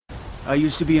I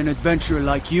used to be an adventurer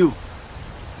like you,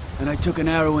 and I took an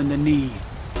arrow in the knee.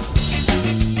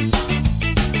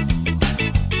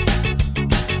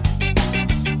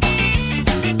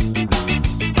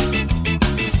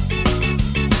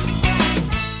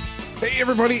 Hey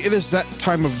everybody, it is that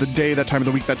time of the day, that time of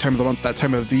the week, that time of the month, that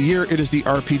time of the year. It is the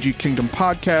RPG Kingdom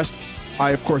podcast.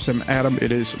 I, of course, am Adam.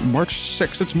 It is March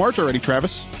 6th. It's March already,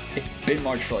 Travis. It's been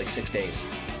March for like 6 days.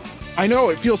 I know,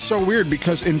 it feels so weird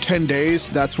because in 10 days,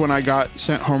 that's when I got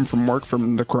sent home from work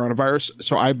from the coronavirus.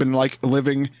 So I've been like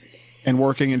living and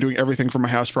working and doing everything from my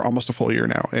house for almost a full year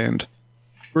now. And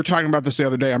we were talking about this the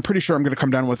other day. I'm pretty sure I'm going to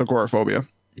come down with agoraphobia.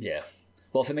 Yeah.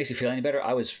 Well, if it makes you feel any better,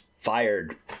 I was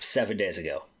fired 7 days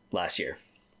ago last year.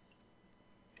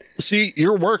 See,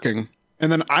 you're working, and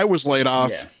then I was laid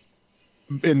off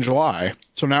in July.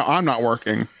 So now I'm not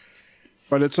working.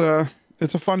 But it's a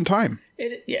fun time.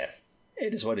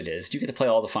 It is what it is. You get to play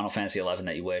all the Final Fantasy XI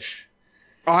that you wish.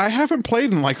 I haven't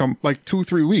played in like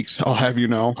 2-3 weeks, I'll have you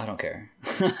know. I don't care.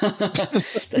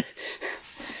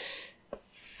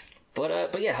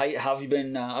 But yeah, how have you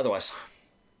been otherwise?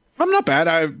 I'm not bad.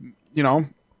 I'm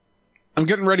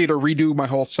getting ready to redo my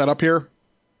whole setup here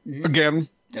again.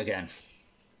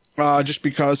 Just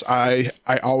because I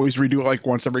always redo it like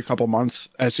once every couple months.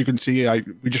 As you can see,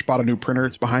 we just bought a new printer.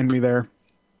 It's behind me there.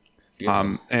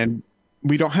 Beautiful. And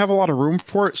we don't have a lot of room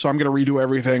for it, so I'm going to redo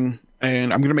everything,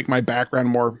 and I'm going to make my background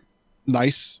more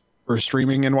nice for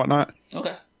streaming and whatnot.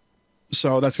 Okay.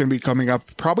 So that's going to be coming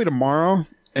up probably tomorrow,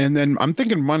 and then I'm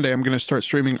thinking Monday I'm going to start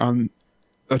streaming on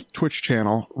a Twitch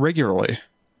channel regularly.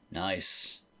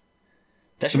 Nice.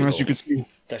 That should be cool. You can see,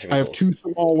 I have two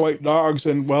small white dogs,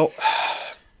 and well,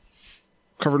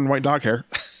 covered in white dog hair.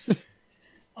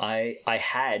 I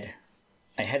had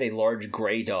a large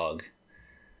gray dog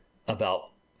about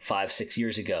 5-6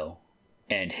 years ago,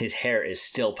 and his hair is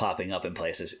still popping up in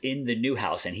places in the new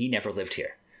house, and he never lived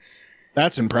here.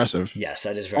 That's impressive. Yes,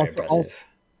 that is very impressive.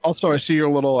 Also, I see your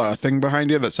little thing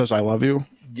behind you that says "I love you."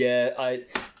 Yeah,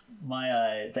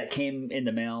 that came in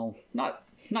the mail not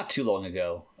too long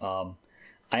ago.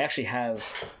 I actually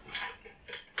have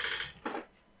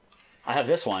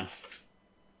this one,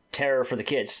 Terror for the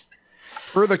Kids.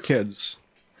 For the kids.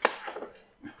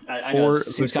 I know it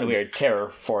seems kind of weird, Terror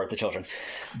for the children,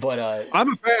 but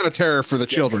I'm a fan of Terror for the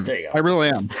children. There you go. I really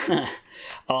am.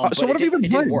 So what have you been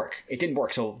playing? It didn't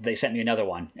work, so they sent me another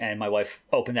one, and my wife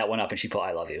opened that one up and she put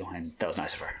 "I love you," and that was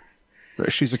nice of her.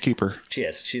 She's a keeper. She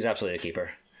is. She's absolutely a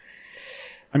keeper.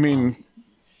 I mean,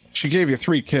 she gave you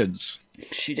 3 kids.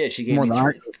 She did. She gave me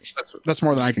 3. That's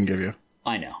more than I can give you.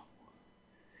 I know.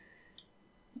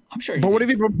 I'm sure. But what have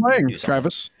you been playing,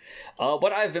 Travis?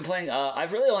 What I've been playing,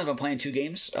 I've really only been playing 2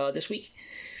 games this week.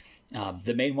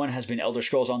 The main one has been Elder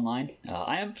Scrolls Online.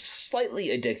 I am slightly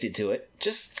addicted to it,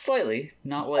 just slightly,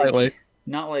 not like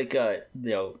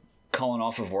calling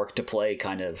off of work to play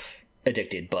kind of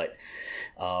addicted. But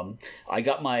I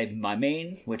got my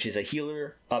main, which is a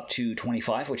healer, up to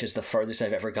 25, which is the furthest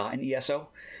I've ever gotten ESO,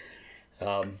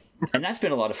 and that's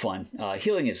been a lot of fun.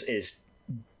 Healing is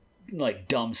like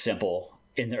dumb simple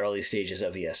in the early stages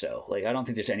of ESO. Like, I don't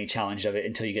think there's any challenge of it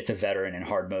until you get to veteran and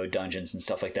hard mode dungeons and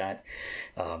stuff like that.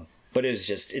 But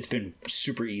it's been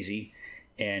super easy,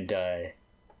 and I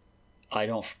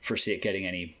don't foresee it getting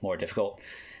any more difficult.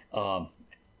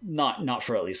 Not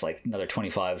for at least like another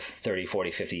 25, 30,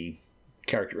 40, 50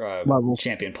 character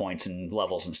champion points and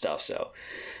levels and stuff. So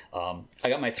I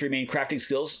got my 3 main crafting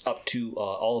skills up to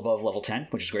all above level 10,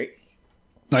 which is great.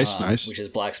 Nice. Which is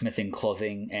blacksmithing,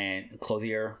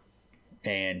 clothier,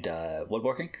 and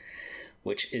woodworking,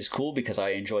 which is cool because I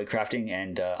enjoy crafting,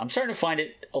 and I'm starting to find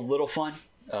it a little fun.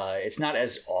 It's not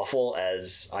as awful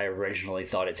as I originally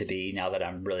thought it to be now that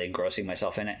I'm really engrossing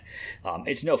myself in it.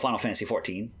 It's no Final Fantasy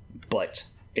 14, but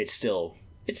it's still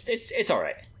it's all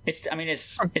right. It's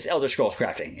Elder Scrolls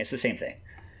crafting. It's the same thing.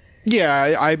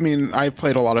 Yeah, I mean, I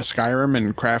played a lot of Skyrim,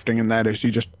 and crafting in that is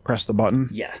you just press the button.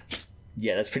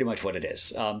 Yeah, that's pretty much what it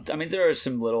is. There are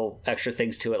some little extra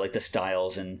things to it, like the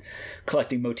styles and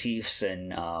collecting motifs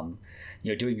and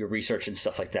doing your research and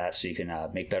stuff like that, so you can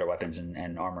make better weapons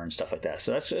and armor and stuff like that.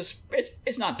 So that's just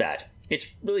it's not bad. It's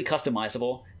really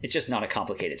customizable. It's just not a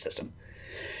complicated system.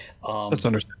 That's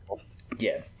understandable.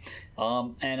 Yeah,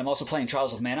 and I'm also playing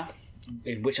Trials of Mana,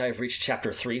 in which I've reached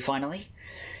Chapter 3 finally,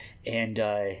 and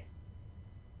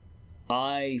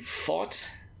I fought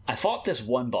this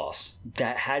one boss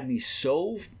that had me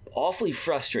so awfully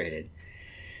frustrated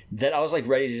that I was like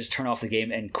ready to just turn off the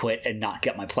game and quit and not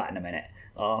get my platinum in it.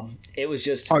 It was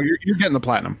just... Oh, you're getting the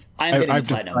platinum. I'm getting the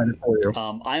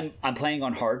platinum. I'm playing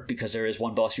on hard because there is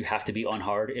one boss you have to be on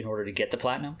hard in order to get the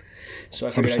platinum. So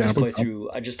I figured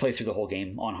I just play through the whole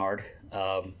game on hard.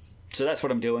 So so that's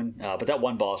what I'm doing. But that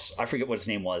one boss, I forget what his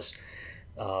name was,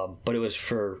 but it was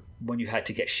for when you had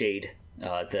to get Shade,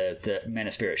 the Mana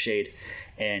Spirit Shade,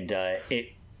 and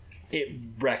it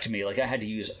wrecked me. Like, I had to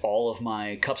use all of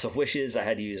my cups of wishes. I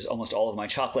had to use almost all of my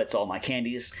chocolates, all my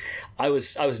candies. I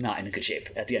was not in good shape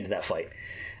at the end of that fight.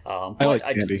 I like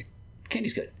candy.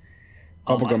 Candy's good.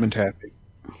 Bubblegum and taffy.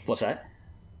 What's that?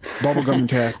 Bubblegum and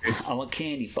taffy. I want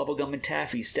candy, bubblegum and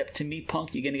taffy. Step to me,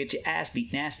 punk. You're gonna get your ass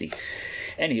beat nasty.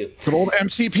 Anywho, good old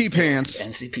MCP pants.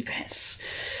 MCP pants.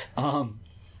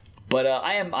 But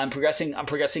I'm progressing. I'm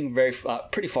progressing very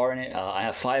pretty far in it. I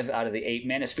have 5 out of the 8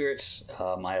 mana spirits.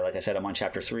 Like I said, I'm on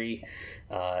chapter 3,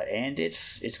 and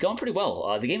it's going pretty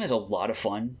well. The game is a lot of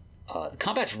fun. The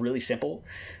combat's really simple,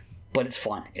 but it's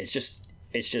fun. It's just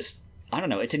I don't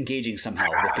know. It's engaging somehow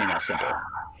with being that simple.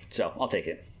 So I'll take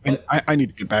it. But, I need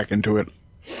to get back into it.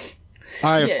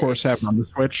 I of course have it on the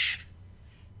Switch.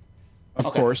 Of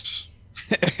course.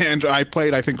 And I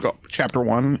played, I think, chapter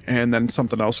 1, and then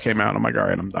something else came out, and I'm like, all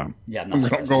right, I'm done. Yeah, I'm not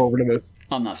surprised. Go over to this.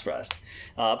 I'm not surprised.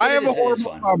 I have a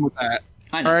horrible problem with that.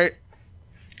 I know. All right.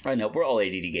 I know. We're all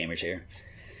ADD gamers here.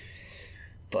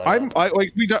 But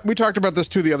we talked about this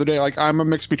too the other day. Like, I'm a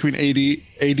mix between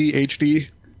ADHD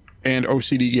and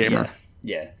OCD gamer.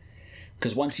 Yeah.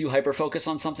 Because once you hyper focus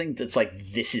on something, that's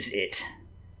like, this is it.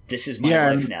 This is my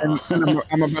life now. and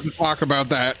I'm about to talk about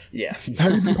that. Yeah.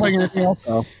 Have you been playing anything else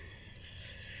though?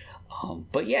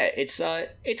 But yeah, it's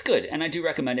good, and I do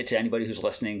recommend it to anybody who's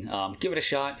listening. Give it a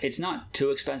shot. It's not too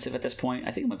expensive at this point.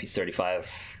 I think it might be 35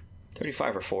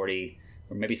 or 40,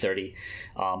 or maybe 30.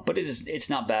 But it's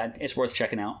not bad. It's worth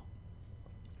checking out.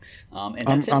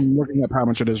 And I'm looking up how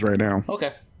much it is right now.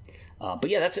 Okay. But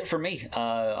yeah, that's it for me.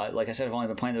 Like I said, I've only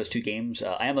been playing those 2 games.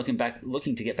 I am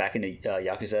looking to get back into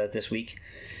Yakuza this week.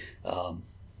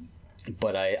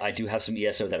 But I do have some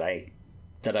ESO that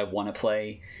I want to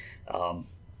play.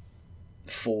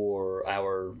 For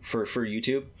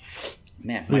YouTube,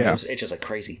 man, my nose itches like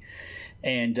crazy,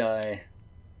 and we'll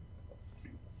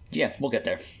get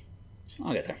there.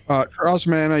 I'll get there. Trials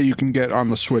Mana you can get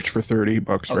on the Switch for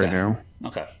 $30 right now.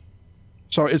 Okay.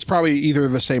 So it's probably either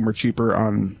the same or cheaper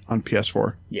on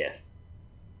PS4. Yeah,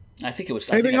 I think it was.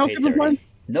 Anything else you've been playing?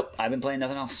 Nope, I've been playing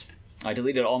nothing else. I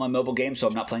deleted all my mobile games, so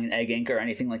I'm not playing Egg Inc. or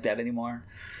anything like that anymore.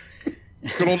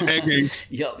 Good old Egg Inc.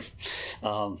 Yep.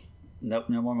 Nope,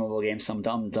 no more mobile games. I'm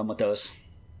done with those.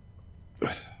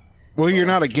 Well, you're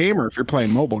not a gamer if you're playing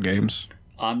mobile games.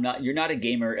 I'm not. You're not a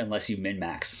gamer unless you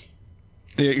min-max.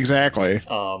 Yeah, exactly.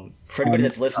 For anybody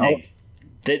that's listening,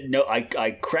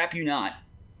 I crap you not.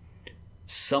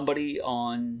 Somebody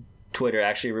on Twitter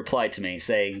actually replied to me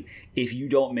saying, if you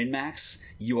don't min-max,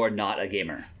 you are not a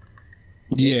gamer.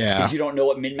 Yeah. If you don't know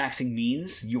what min-maxing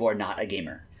means, you are not a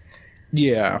gamer.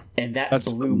 Yeah. And that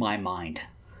blew my mind.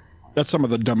 That's some of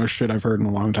the dumbest shit I've heard in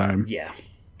a long time. Yeah.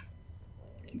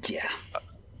 Yeah.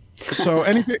 So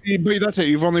anything, but that's it.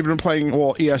 You've only been playing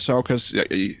ESO because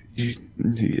it's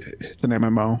an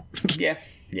MMO.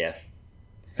 Yeah.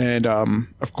 And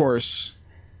of course,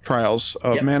 Trials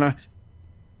of Mana.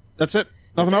 That's it.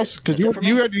 Nothing else. Because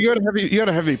you had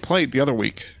a heavy plate the other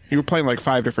week. You were playing like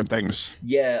 5 different things.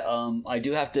 Yeah. I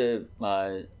do have to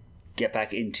get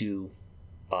back into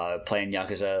playing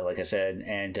Yakuza, like I said,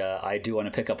 and I do want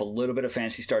to pick up a little bit of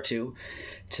Phantasy Star 2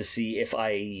 to see if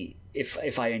I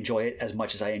enjoy it as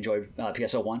much as I enjoy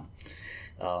PSO1.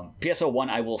 PSO1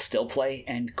 I will still play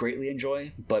and greatly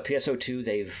enjoy, but PSO2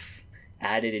 they've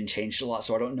added and changed a lot,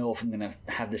 so I don't know if I'm going to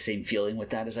have the same feeling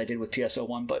with that as I did with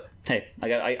PSO1, but hey,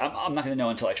 I'm not going to know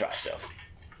until I try, so.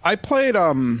 I played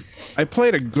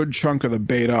a good chunk of the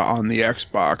beta on the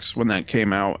Xbox when that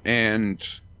came out, and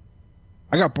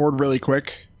I got bored really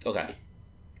quick. Okay.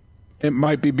 It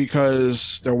might be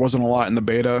because there wasn't a lot in the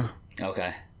beta.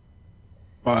 Okay.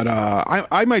 But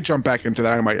I might jump back into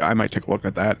that. I might take a look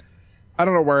at that. I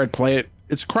don't know where I'd play it.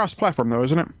 It's cross-platform though,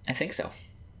 isn't it? I think so.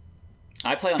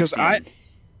 I play on Steam.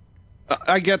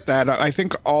 I get that. I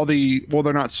think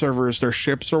they're not servers, they're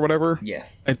ships or whatever. Yeah.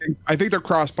 I think they're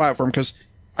cross-platform because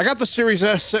I got the Series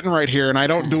S sitting right here and I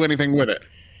don't do anything with it.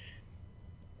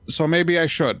 So maybe I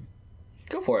should.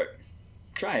 Go for it.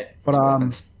 Try it.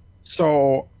 But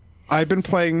so I've been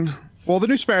playing. Well, the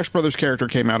new Smash Brothers character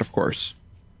came out, of course.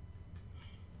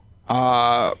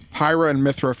 Pyra and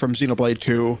Mithra from Xenoblade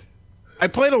 2. I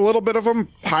played a little bit of them.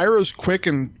 Pyra's quick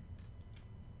and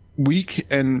weak,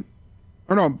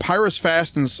 Pyra's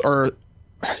fast and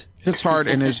hits hard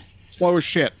and is slow as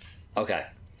shit. Okay.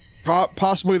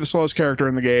 Possibly the slowest character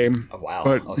in the game. Oh, wow.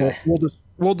 But okay.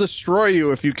 we'll destroy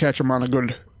you if you catch him on a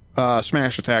good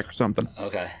smash attack or something.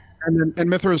 Okay. And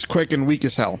Mithra's quick and weak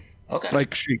as hell. Okay.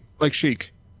 Like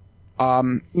Sheik.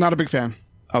 Not a big fan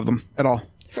of them at all.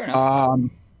 Fair enough.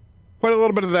 Quite a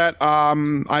little bit of that.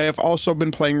 I have also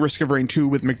been playing Risk of Rain 2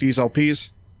 with McDee's LPs.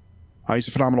 He's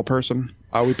a phenomenal person.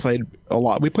 We played a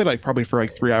lot. We played probably for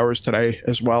 3 hours today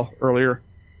as well, earlier.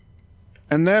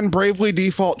 And then Bravely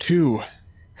Default 2.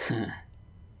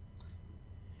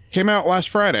 Came out last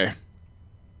Friday.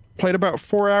 Played about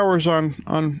 4 hours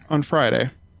on Friday.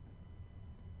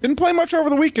 Didn't play much over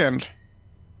the weekend.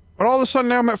 But all of a sudden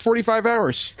now I'm at 45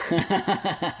 hours.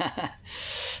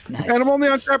 Nice. And I'm only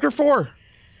on chapter 4.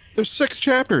 There's 6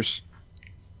 chapters.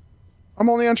 I'm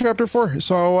only on chapter 4.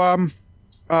 So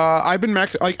I've been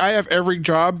I have every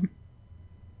job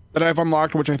that I've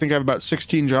unlocked, which I think I have about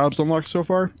 16 jobs unlocked so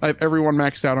far. I have everyone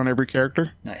maxed out on every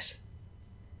character. Nice.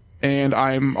 And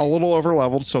I'm a little over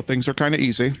leveled, so things are kind of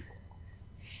easy.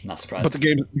 Not surprised. But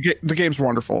the game's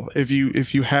wonderful. If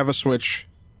you have a Switch,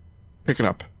 pick it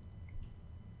up.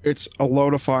 It's a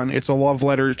load of fun. It's a love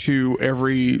letter to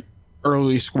every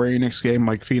early Square Enix game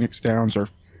like Phoenix Downs or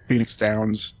Phoenix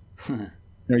Downs.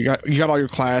 You got all your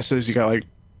classes. You got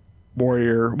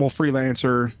warrior,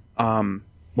 freelancer,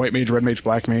 white mage, red mage,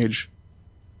 black mage,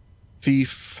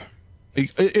 thief.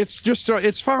 It's just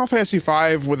it's Final Fantasy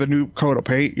V with a new coat of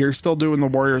paint. You're still doing the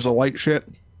Warriors of Light shit,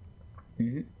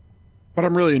 but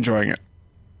I'm really enjoying it.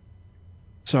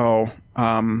 So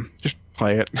just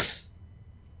play it.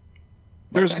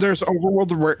 There's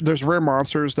overworld, there's rare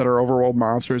monsters that are overworld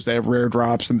monsters. They have rare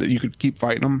drops and that you could keep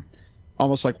fighting them,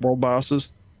 almost like world bosses.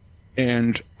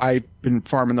 And I've been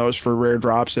farming those for rare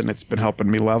drops, and it's been helping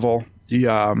me level.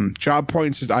 The job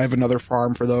points is I have another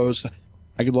farm for those.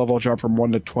 I could level a job from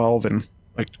 1 to 12 in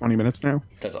 20 minutes now.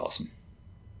 That's awesome.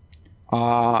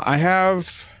 I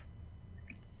have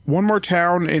one more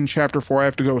town in chapter 4. I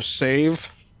have to go save.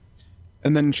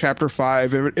 And then chapter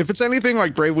 5, if it's anything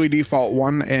like Bravely Default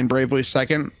 1 and Bravely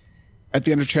 2nd, at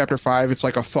the end of chapter 5, it's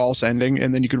like a false ending,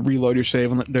 and then you could reload your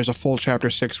save, and there's a full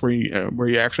chapter 6 where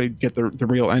you actually get the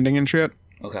real ending and shit.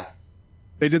 Okay.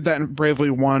 They did that in Bravely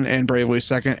 1 and Bravely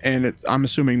 2nd, and I'm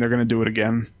assuming they're going to do it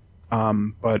again.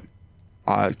 But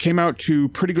it came out to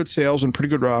pretty good sales and pretty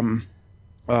good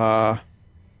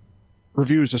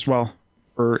reviews as well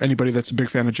for anybody that's a big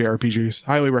fan of JRPGs.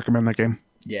 Highly recommend that game.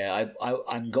 Yeah,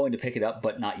 I'm going to pick it up,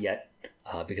 but not yet,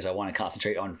 because I want to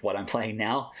concentrate on what I'm playing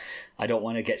now. I don't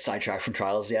want to get sidetracked from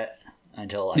Trials yet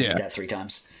until I do that 3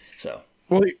 times. So.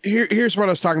 Well, here's what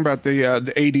I was talking about, the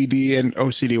ADD and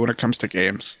OCD when it comes to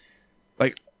games.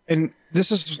 And this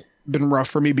has been rough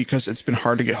for me because it's been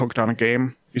hard to get hooked on a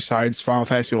game besides Final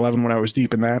Fantasy 11 when I was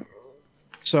deep in that.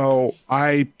 So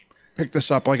I picked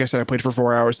this up. Like I said, I played for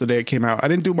 4 hours the day it came out. I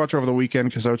didn't do much over the weekend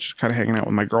because I was just kind of hanging out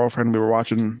with my girlfriend. We were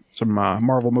watching some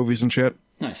Marvel movies and shit.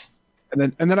 Nice.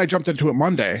 And then I jumped into it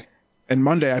Monday. And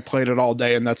Monday I played it all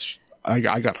day, and I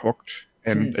got hooked.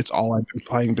 And it's all I've been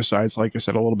playing besides, like I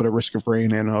said, a little bit of Risk of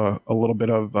Rain and a little bit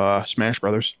of Smash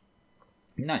Brothers.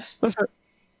 Nice. That's it.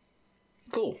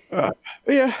 Cool.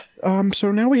 Yeah.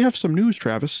 So now we have some news,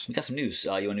 Travis. We got some news.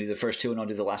 You want to do the first 2 and I'll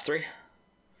do the last 3?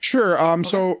 Sure. Okay.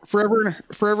 So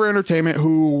Forever Entertainment,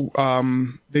 who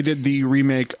they did the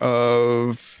remake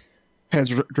of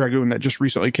Panzer Dragoon that just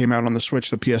recently came out on the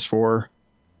Switch, the PS4.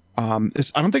 I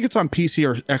don't think it's on PC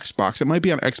or Xbox. It might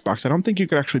be on Xbox. I don't think you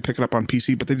could actually pick it up on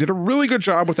PC, but they did a really good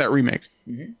job with that remake.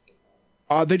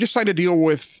 Mm-hmm. They just signed a deal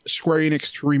with Square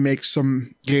Enix to remake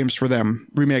some games for them.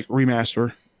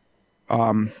 Remaster.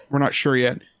 We're not sure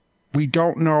yet. We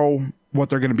don't know what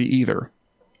they're going to be either.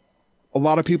 A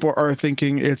lot of people are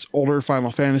thinking it's older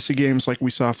Final Fantasy games, like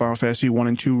we saw Final Fantasy 1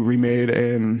 and 2 remade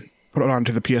and put it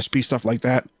onto the PSP, stuff like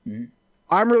that. Mm-hmm.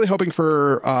 I'm really hoping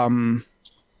for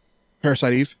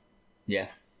Parasite Eve. Yeah.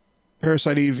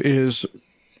 Parasite Eve is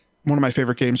one of my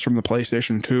favorite games from the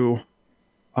PlayStation 2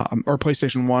 or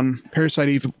PlayStation 1. Parasite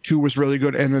Eve 2 was really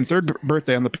good. And then Third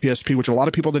Birthday on the PSP, which a lot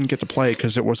of people didn't get to play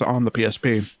because it was on the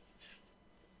PSP.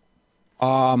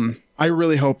 I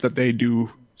really hope that they do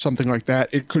something like that.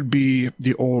 It could be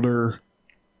the older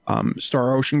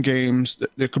Star Ocean games.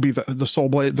 It could be the Soul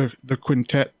Blade, the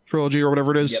Quintet trilogy or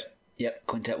whatever it is. Yep.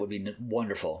 Quintet would be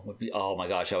wonderful. Oh my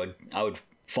gosh, I would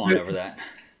fawn over that.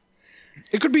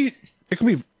 It could be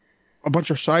a bunch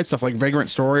of side stuff like Vagrant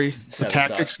Story, the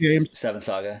tactics game, Seven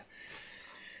Saga.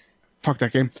 Fuck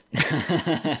that game.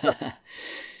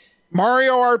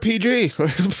 Mario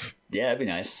RPG. Yeah, that'd be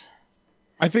nice.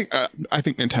 I think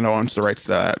Nintendo owns the rights to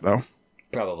that though.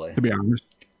 Probably. To be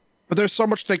honest. But there's so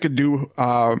much they could do.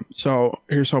 So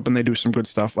here's hoping they do some good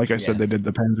stuff. Like I said, they did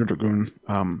the Panzer Dragoon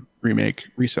remake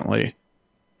recently,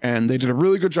 and they did a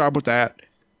really good job with that.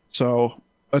 So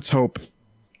let's hope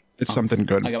it's something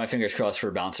good. I got my fingers crossed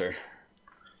for Bouncer.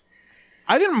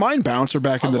 I didn't mind Bouncer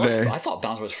back in the day. I thought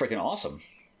Bouncer was freaking awesome.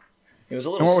 It was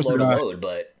a little slow to load,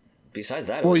 but besides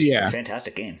that, it was a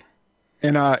fantastic game.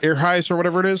 And Air Highs or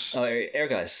whatever it is. Oh, Air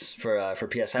Guys for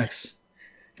PSX.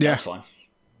 Yeah, that was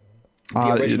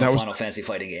fun. The original Final Fantasy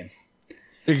fighting game.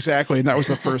 Exactly, and that was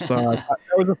the first. That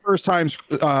was the first time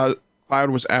Cloud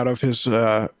was out of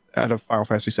Final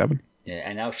Fantasy VII. Yeah,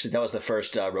 and actually that was the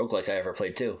first roguelike I ever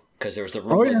played too, because there was the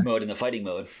roguelike mode and the fighting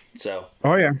mode. So.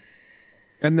 Oh yeah.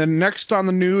 And then next on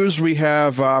the news we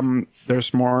have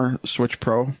there's more Switch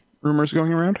Pro rumors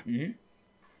going around. Mm-hmm.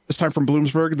 This time from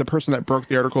Bloomsburg. The person that broke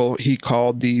the article, he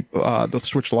called the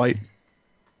Switch Lite.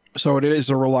 So it is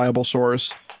a reliable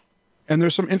source. And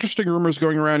there's some interesting rumors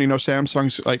going around. You know,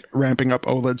 Samsung's like ramping up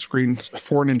OLED screens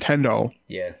for Nintendo.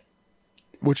 Yeah.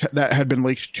 Which that had been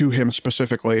leaked to him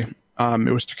specifically.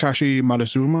 It was Takashi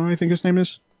Madazuma, I think his name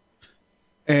is.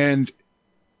 And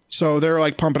so they're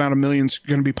like going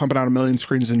to be pumping out 1 million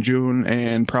screens in June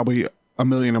and probably 1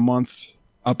 million a month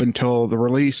up until the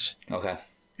release. Okay.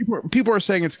 People are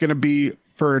saying it's going to be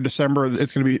for December.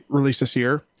 It's going to be released this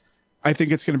year. I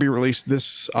think it's going to be released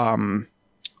this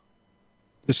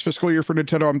fiscal year for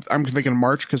Nintendo. I'm thinking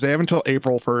March because they have until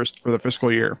April 1st for the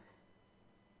fiscal year.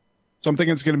 So I'm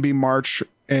thinking it's going to be March,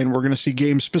 and we're going to see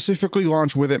games specifically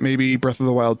launch with it. Maybe Breath of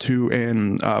the Wild 2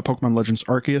 and Pokemon Legends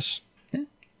Arceus. Yeah.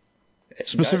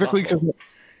 Specifically because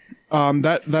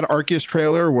that Arceus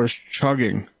trailer was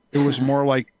chugging. It was more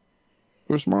like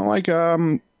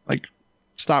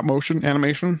stop motion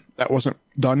animation that wasn't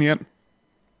done yet.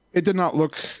 It did not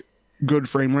look good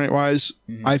frame rate wise.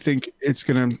 Mm-hmm. I think it's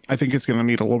gonna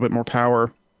need a little bit more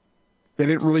power. They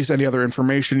didn't release any other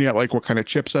information yet, like what kind of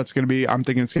chipset's gonna be. I'm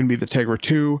thinking it's gonna be the Tegra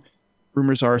 2.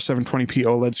 Rumors are 720p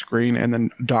OLED screen and then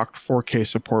docked 4K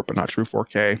support, but not true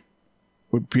 4K.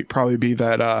 Would probably be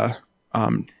that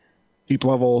deep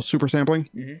level super sampling.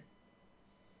 Mm-hmm.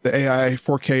 The AI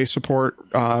 4K support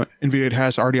NVIDIA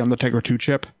has already on the Tegra 2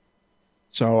 chip.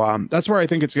 So that's where I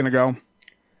think it's going to go.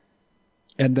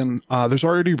 And then there's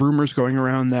already rumors going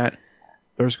around that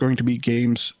there's going to be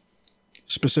games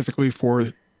specifically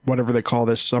for whatever they call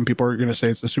this. Some people are going to say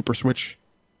it's the Super Switch,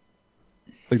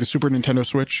 like the Super Nintendo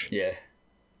Switch. Yeah.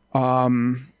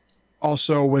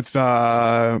 Also with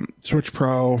Switch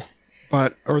Pro,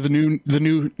 or the new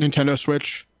Nintendo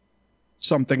Switch,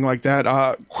 something like that.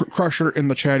 Crusher in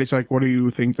the chat, he's like, "What do you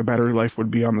think the battery life would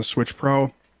be on the Switch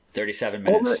Pro?" 37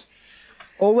 minutes.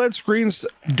 OLED screens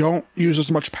don't use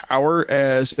as much power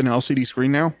as an LCD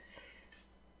screen now.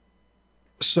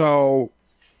 So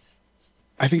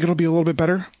I think it'll be a little bit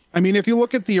better. I mean, if you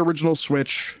look at the original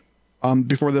Switch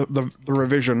before the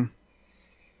revision,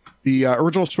 the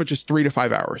original Switch is 3 to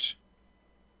 5 hours.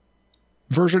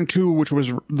 Version 2, which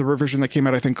was the revision that came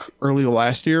out, I think, early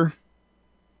last year,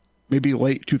 maybe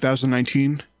late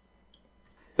 2019,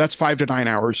 that's 5 to 9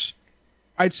 hours.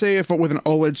 I'd say if with an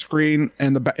OLED screen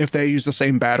and if they use the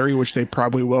same battery, which they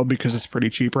probably will because it's pretty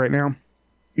cheap right now,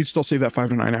 you'd still see that 5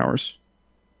 to 9 hours.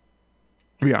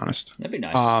 To be honest, that'd be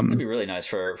nice. That'd be really nice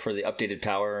for the updated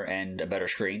power and a better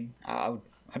screen.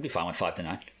 I'd be fine with 5 to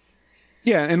 9.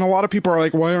 Yeah, and a lot of people are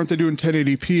like, why aren't they doing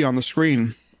 1080p on the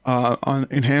screen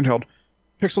in handheld?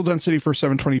 Pixel density for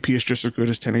 720p is just as good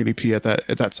as 1080p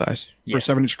at that size for a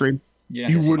 7-inch screen.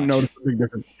 You wouldn't notice a big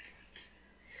difference.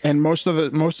 And most of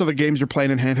the games you're playing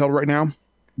in handheld right now,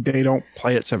 they don't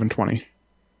play at 720.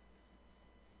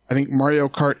 I think Mario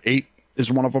Kart 8 is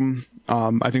one of them.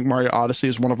 I think Mario Odyssey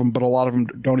is one of them, but a lot of them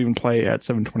don't even play at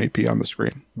 720p on the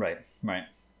screen. Right.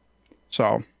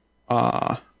 So,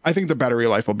 I think the battery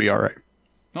life will be all right.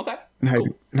 Okay. And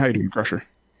how you doing, Crusher?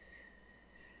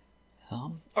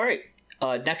 All right.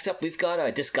 Next up, we've got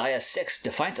Disgaea 6,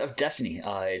 Defiance of Destiny.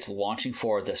 It's launching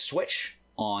for the Switch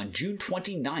on June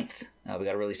 29th. We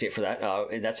got a release date for that.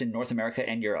 That's in North America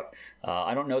and Europe.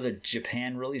 I don't know the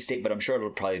Japan release date, but I'm sure it'll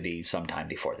probably be sometime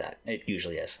before that. It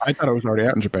usually is. I thought it was already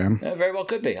out in Japan. It very well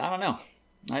could be. I don't know.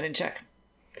 I didn't check.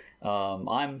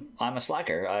 I'm a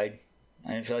slacker. I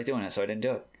didn't feel like doing it, so I didn't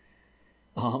do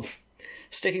it.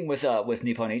 Sticking with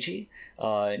Nipponichi,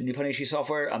 Nipponichi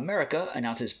Software America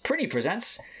announces Pretty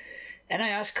presents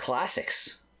NIS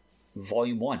Classics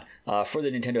Volume 1 for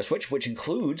the Nintendo Switch, which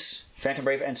includes Phantom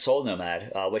Brave and Soul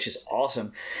Nomad, which is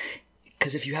awesome.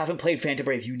 Because if you haven't played Phantom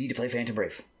Brave, you need to play Phantom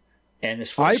Brave. And the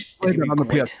Switch I played it on the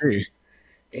PS3.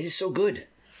 It is so good.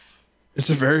 It's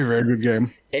a very, very good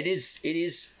game. It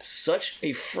is such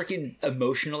a freaking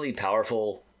emotionally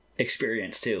powerful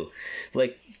experience, too.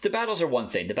 Like, the battles are one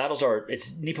thing. It's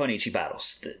Nipponichi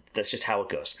battles. That's just how it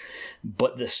goes.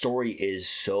 But the story is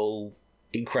so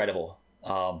incredible.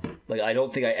 I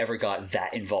don't think I ever got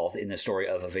that involved in the story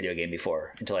of a video game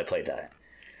before until I played that.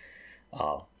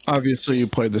 Obviously, you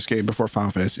played this game before Final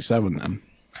Fantasy VII, then.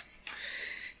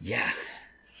 Yeah.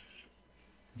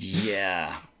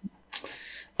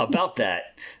 about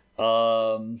that.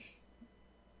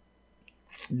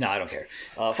 No, I don't care.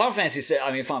 Final Fantasy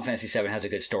VII has a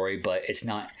good story, but it's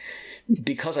not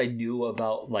because I knew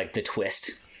about like the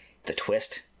twist.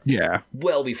 Yeah.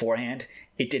 Well beforehand,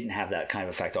 it didn't have that kind of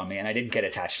effect on me, and I didn't get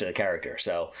attached to the character.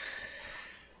 So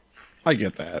I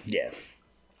get that. Yeah.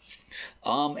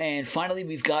 And finally,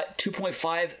 we've got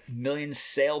 2.5 million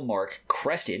sale mark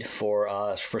crested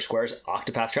for Square's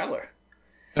Octopath Traveler.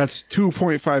 That's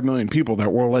 2.5 million people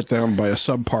that were let down by a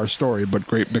subpar story, but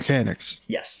great mechanics.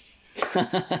 Yes.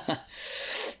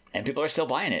 And people are still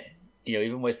buying it. You know,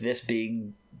 even with this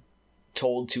being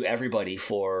told to everybody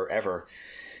forever,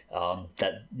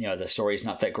 that, you know, the story's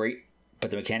not that great,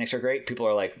 but the mechanics are great. People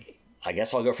are like, I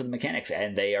guess I'll go for the mechanics,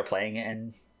 and they are playing it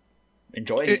and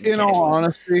enjoying it. In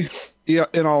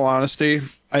all honesty,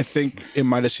 I think it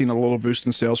might have seen a little boost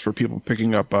in sales for people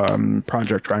picking up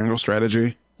Project Triangle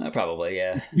Strategy. Probably,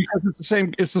 yeah. Because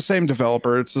it's the same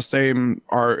developer, it's the same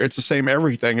art, it's the same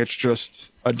everything. It's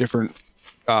just a different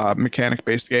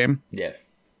mechanic-based game. Yeah.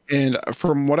 And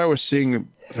from what I was seeing,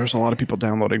 there's a lot of people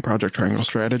downloading Project Triangle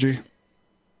Strategy.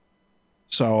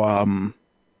 So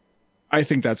I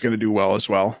think that's going to do well as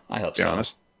well. I hope to be so.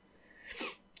 Honest.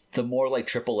 The more like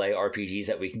AAA RPGs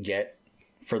that we can get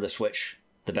for the Switch,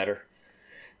 the better.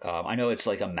 I know it's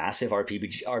like a massive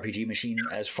RPG machine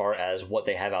as far as what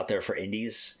they have out there for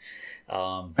indies.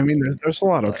 I mean, there's a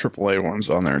lot of AAA ones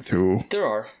on there too. There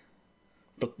are,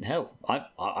 but hell,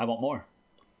 I want more.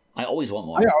 I always want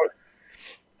more.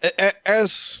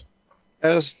 As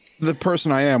the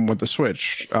person I am with the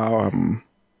Switch,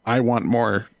 I want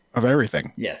more of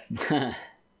everything. Yeah.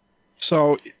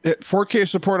 So 4K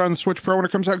support on the Switch Pro when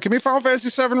it comes out. Give me Final Fantasy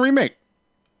VII Remake.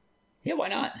 Yeah, why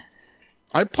not?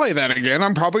 I'd play that again.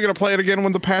 I'm probably going to play it again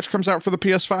when the patch comes out for the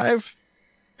PS5.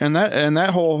 And that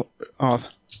whole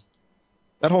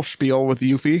spiel with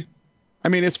Yuffie. I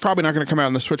mean, it's probably not going to come out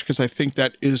on the Switch because I think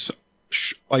that is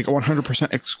like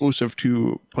 100% exclusive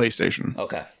to PlayStation.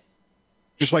 Okay.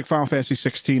 Just like Final Fantasy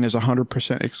 16 is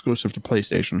 100% exclusive to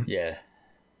PlayStation. Yeah.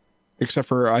 Except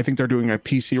for, I think they're doing a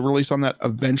PC release on that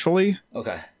eventually.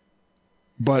 Okay.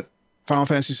 But Final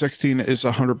Fantasy 16 is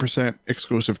 100%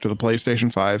 exclusive to the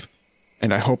PlayStation 5.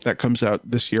 And I hope that comes out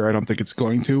this year. I don't think it's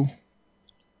going to.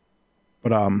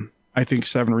 But I think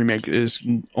 7 Remake is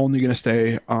only going to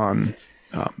stay on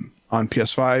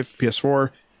PS5, PS4.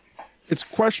 It's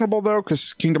questionable, though,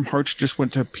 because Kingdom Hearts just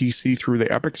went to PC through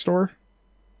the Epic Store.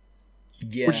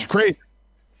 Yeah. Which is crazy.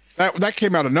 That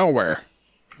came out of nowhere.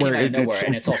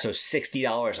 And it's also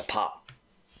 $60 a pop.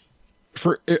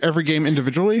 For every game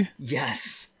individually?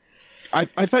 Yes. I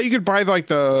thought you could buy like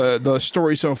the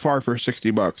story so far for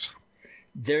 $60.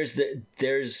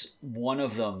 There's one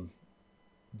of them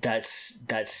that's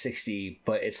 60,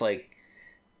 but it's like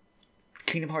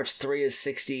Kingdom Hearts 3 is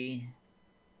 60.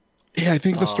 Yeah, I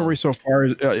think the story so far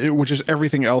is, which is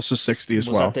everything else is 60 as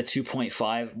well. Was that the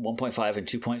 2.5, 1.5, and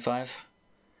 2.5?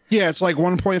 Yeah, it's like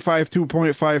 1.5,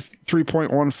 2.5,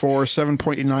 3.14,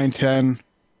 7.9, 10.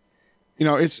 You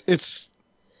know, it's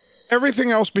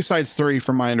everything else besides 3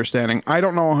 from my understanding. I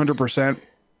don't know 100%.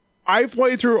 I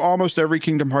played through almost every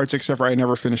Kingdom Hearts except for I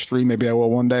never finished 3. Maybe I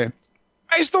will one day.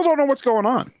 I still don't know what's going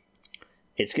on.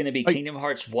 It's going to be Kingdom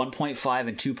Hearts 1.5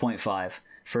 and 2.5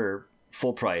 for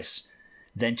full price,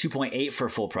 then 2.8 for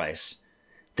full price,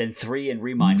 then 3 and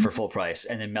Remind for full price,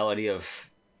 and then Melody of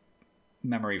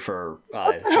Memory for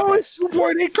what the hell is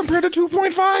 2.8 compared to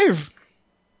 2.5?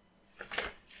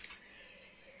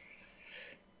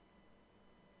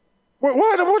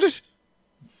 What is...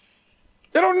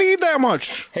 They don't need that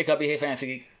much. Hey, Cubby. Hey, Fantasy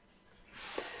Geek.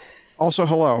 Also,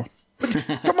 hello.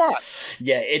 Come on.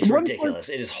 Yeah, it's ridiculous.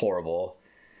 It is horrible.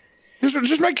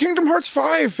 Just make Kingdom Hearts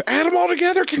 5. Add them all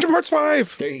together. Kingdom Hearts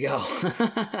 5. There you go.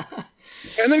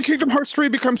 And then Kingdom Hearts 3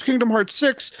 becomes Kingdom Hearts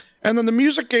 6. And then the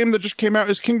music game that just came out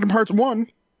is Kingdom Hearts 1.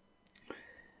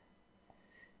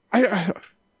 Yakuza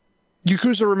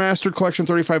Remastered Collection,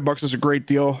 $35 is a great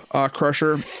deal,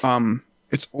 Crusher.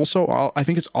 It's also I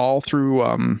think it's all through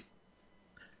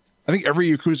I think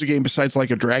every Yakuza game besides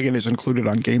like a Dragon is included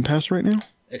on Game Pass right now.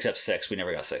 Except 6. We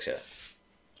never got 6 yet.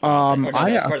 That's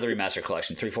part of the Remastered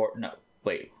Collection. 3, 4. No,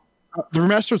 wait. The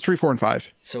Remastered is 3, 4, and 5.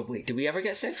 So wait, did we ever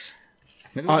get 6?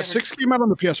 6 came out on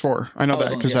the PS4. I know that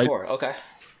because okay.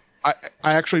 I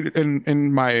actually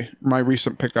in my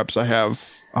recent pickups I have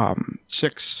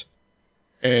 6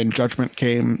 and Judgment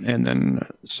came and then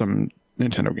some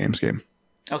Nintendo games came.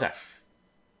 Okay.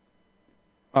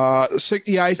 6,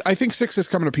 yeah, I think 6 is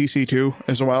coming to PC too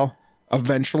as well.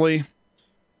 Eventually,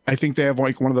 I think they have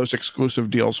like one of those exclusive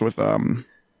deals with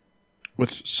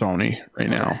Sony right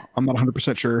now. I'm not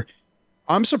 100% sure.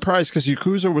 I'm surprised because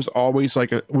Yakuza was always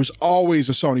always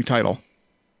a Sony title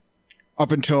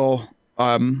up until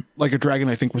Like a Dragon,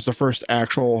 I think, was the first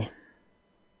actual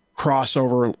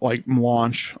crossover like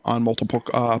launch on multiple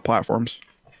platforms.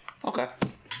 Okay.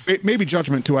 Maybe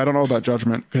Judgment too. I don't know about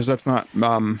Judgment because that's not.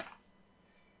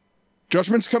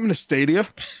 Judgment's coming to Stadia.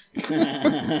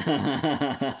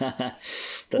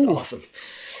 That's awesome.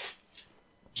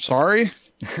 Sorry.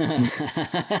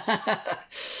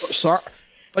 Sorry.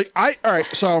 All right.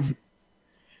 So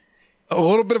a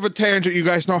little bit of a tangent. You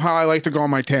guys know how I like to go on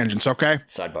my tangents. Okay.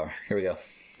 Sidebar. Here we go.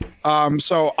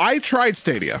 So I tried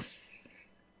Stadia.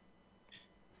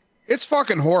 It's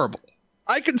fucking horrible.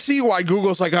 I can see why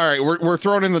Google's like, all right, we're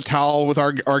throwing in the towel with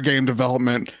our game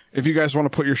development. If you guys want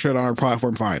to put your shit on our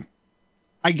platform, fine.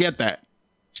 I get that.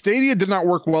 Stadia did not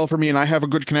work well for me, and I have a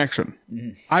good connection.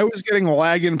 I was getting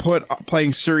lag input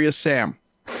playing Serious Sam.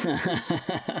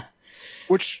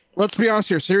 Which, let's be honest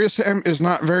here, Serious Sam is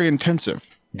not very intensive.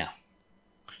 No.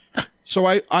 So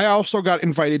I also got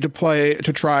invited to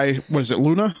try, what is it,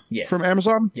 Luna? Yeah. From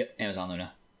Amazon? Yep, Amazon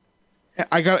Luna.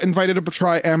 I got invited to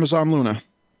try Amazon Luna.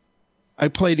 I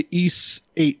played Ys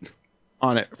 8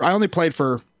 on it. I only played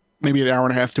for maybe an hour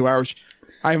and a half, 2 hours.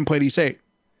 I haven't played Ys 8.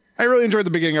 I really enjoyed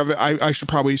the beginning of it. I should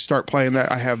probably start playing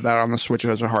that. I have that on the Switch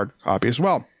as a hard copy as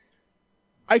well.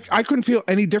 I couldn't feel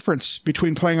any difference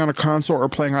between playing on a console or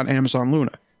playing on Amazon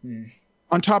Luna.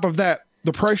 On top of that,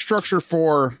 the price structure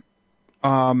for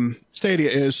Stadia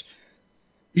is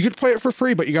you could play it for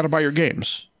free, but you got to buy your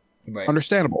games. Right.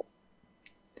 Understandable.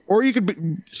 Or you could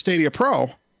be Stadia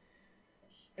Pro,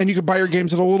 and you could buy your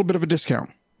games at a little bit of a discount.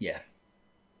 Yeah.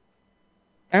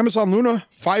 Amazon Luna,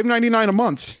 $5.99 a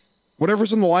month.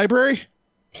 Whatever's in the library,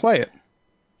 play it.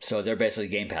 So they're basically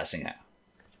Game Passing it.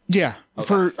 Yeah, okay.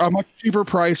 For a much cheaper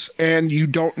price, and you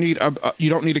don't need a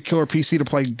killer PC to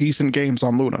play decent games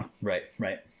on Luna. Right.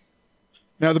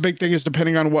 Now the big thing is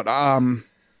depending on what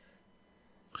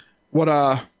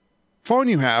phone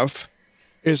you have.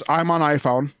 Is I'm on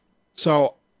iPhone,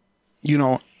 so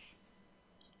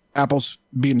Apple's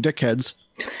being dickheads.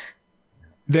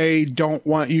 They don't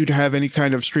want you to have any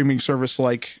kind of streaming service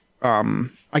like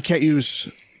I can't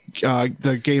use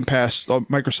the Game Pass, the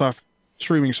Microsoft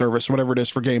streaming service, whatever it is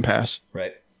for Game Pass.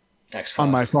 Right. xCloud.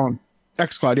 On my phone.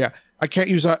 xCloud, yeah. I can't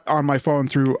use that on my phone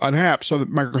through an app, so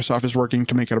that Microsoft is working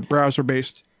to make it a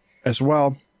browser-based as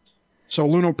well. So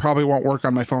Luna probably won't work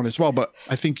on my phone as well, but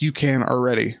I think you can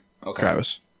already,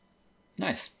 Travis.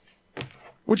 Nice.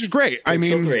 Which is great.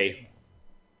 Pixel 3.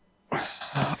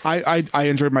 I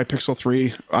enjoyed my Pixel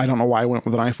 3. I don't know why I went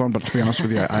with an iPhone, but to be honest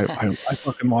with you, I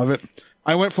fucking love it.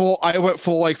 I went full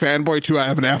like fanboy too. I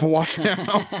have an Apple Watch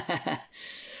now.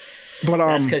 But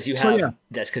that's because you have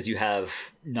that's because you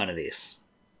have none of these.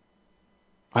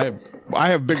 I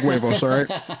have big huevos, all right.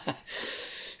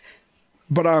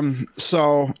 But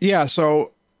so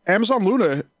Amazon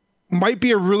Luna might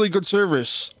be a really good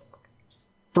service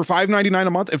for $5.99 a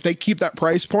month if they keep that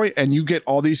price point and you get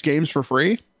all these games for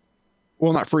free.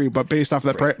 Well, not free, but based off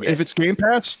that price. Yeah. If it's Game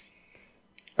Pass,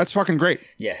 that's fucking great.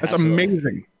 Yeah, that's absolutely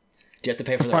amazing. Do you have to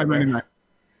pay for the hardware?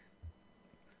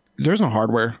 There's no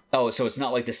hardware. Oh, so it's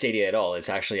not like the Stadia at all. It's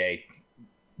actually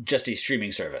just a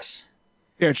streaming service.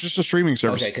 Yeah, it's just a streaming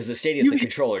service. Okay, because the Stadia is the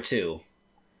controller too.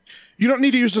 You don't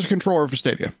need to use the controller for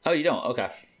Stadia. Oh, you don't? Okay.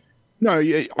 No,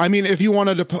 I mean, if you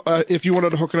wanted to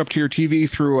hook it up to your TV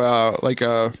through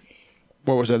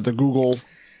what was that? The Google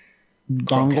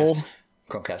dongle.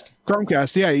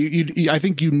 Chromecast, yeah. I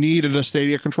think you needed a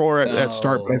Stadia controller at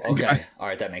start. But okay, all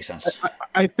right, that makes sense.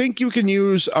 I think you can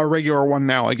use a regular one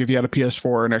now, like if you had a PS4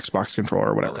 or an Xbox controller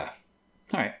or whatever.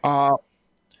 Okay, all right.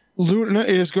 Luna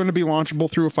is going to be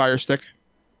launchable through a Fire Stick.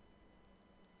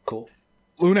 Cool.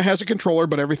 Luna has a controller,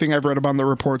 but everything I've read about the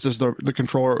reports is the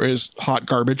controller is hot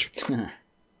garbage.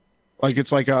 Like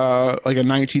it's like a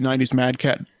 1990s Mad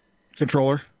Cat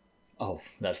controller. Oh,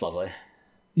 that's lovely.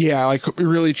 Yeah, like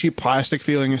really cheap plastic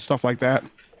feeling and stuff like that.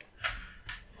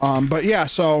 But yeah,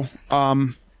 so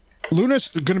Luna's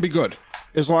going to be good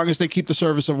as long as they keep the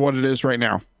service of what it is right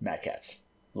now. Mad Cats,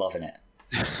 loving it.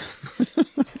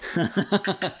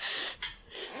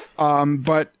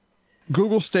 But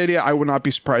Google Stadia, I would not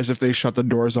be surprised if they shut the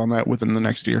doors on that within the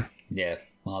next year. Yeah,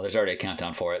 well, there's already a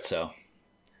countdown for it, so.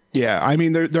 Yeah, I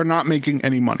mean they're not making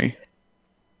any money.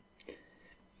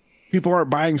 People aren't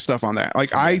buying stuff on that.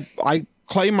 Like I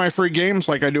claim my free games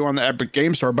like I do on the Epic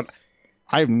Game Store, but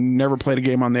I've never played a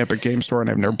game on the Epic Game Store, and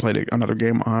I've never played another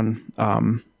game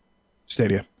on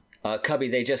Stadia. Cubby,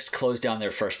 they just closed down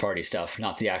their first-party stuff,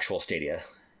 not the actual Stadia.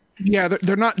 Yeah,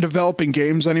 they're not developing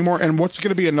games anymore. And what's going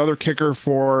to be another kicker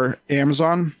for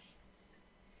Amazon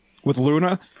with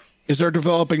Luna is they're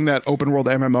developing that open-world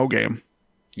MMO game.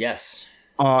 Yes.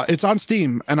 It's on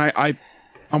Steam, and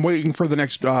I'm waiting for the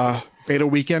next beta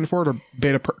weekend for it, or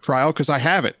beta trial, because I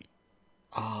have it.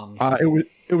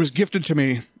 It was gifted to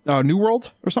me. New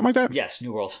World or something like that. Yes,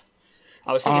 New World.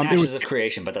 I was thinking Ashes of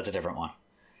Creation, but that's a different one.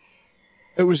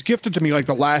 It was gifted to me like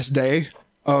the last day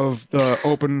of the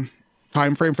open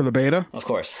time frame for the beta. Of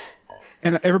course.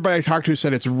 And everybody I talked to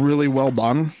said it's really well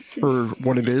done for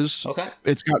what it is. Okay.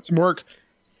 It's got some work,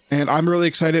 and I'm really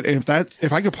excited. And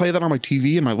if I could play that on my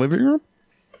TV in my living room,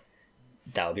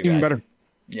 that would be even rad. better.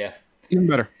 Yeah. Even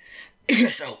better.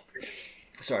 So,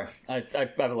 sorry, I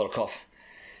have a little cough.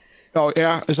 Oh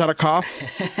yeah, is that a cough?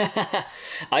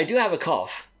 I do have a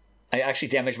cough. I actually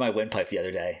damaged my windpipe the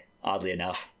other day. Oddly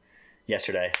enough,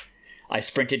 yesterday, I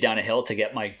sprinted down a hill to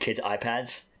get my kids'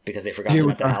 iPads because they forgot them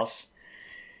at the house,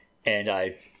 and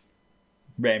I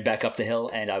ran back up the hill,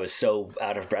 and I was so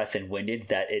out of breath and winded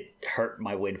that it hurt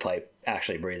my windpipe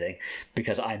actually breathing,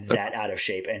 because I'm that out of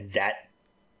shape and that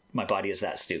my body is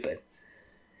that stupid.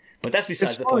 But that's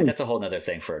besides the point. That's a whole nother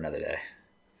thing for another day.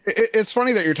 It's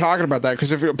funny that you're talking about that,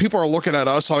 because if people are looking at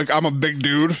us like I'm a big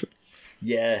dude,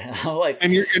 yeah, I'm like,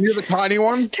 and you're the tiny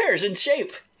one. Tara's in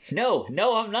shape. No,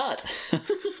 I'm not.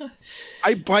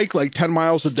 I bike like 10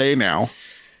 miles a day now,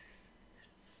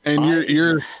 and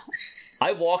you're.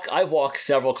 I walk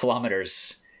several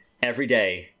kilometers every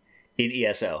day in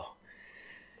ESO.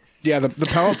 Yeah, the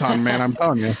Peloton, man, I'm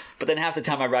telling you. But then half the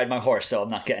time I ride my horse, so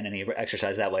I'm not getting any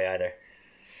exercise that way either.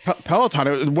 Peloton,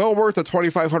 it was well worth the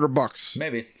 $2,500.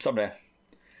 Maybe someday.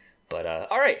 But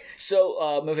all right,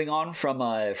 so moving on from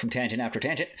tangent after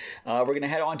tangent, we're gonna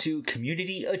head on to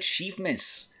community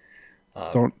achievements.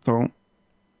 Don't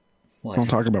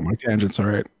talk about my tangents. All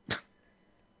right.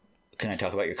 Can I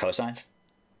talk about your cosines?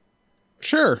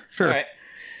 Sure. All right.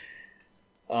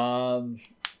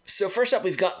 So first up,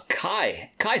 we've got Kai.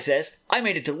 Kai says, "I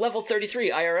made it to level 33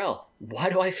 IRL. Why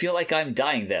do I feel like I'm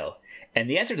dying though?" And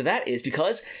the answer to that is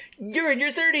because you're in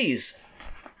your 30s.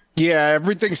 Yeah,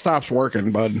 everything stops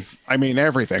working, bud. I mean,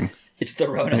 everything. It's the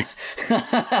Rona.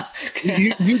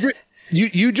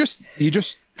 you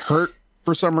just hurt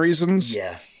for some reasons.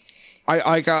 Yeah.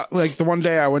 I got, like, the one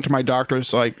day I went to my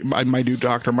doctor's, like, my new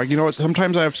doctor. I'm like, you know what?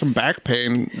 Sometimes I have some back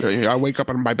pain. I wake up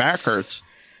and my back hurts.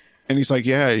 And he's like,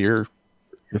 yeah, you're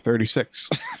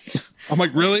 36. I'm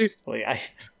like, really? Like,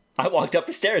 I walked up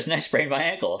the stairs and I sprained my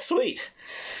ankle. Sweet.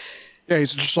 Yeah,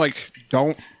 he's just like,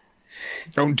 don't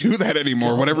do that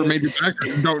anymore. Whatever made your back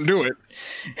hurt, don't do it.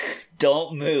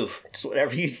 Don't move. Just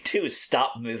whatever you do,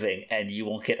 stop moving, and you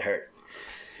won't get hurt.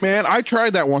 Man, I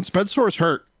tried that once. Bed sores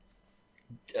hurt.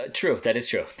 True. That is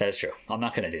true. I'm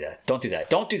not going to do that. Don't do that.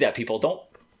 Don't do that, people.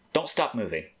 Don't stop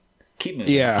moving. Keep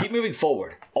moving. Yeah. Keep moving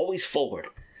forward. Always forward.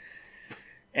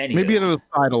 Anywho, maybe to the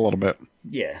side a little bit.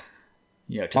 Yeah.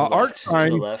 To the left, to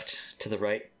the left, to the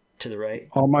right, to the right.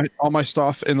 All my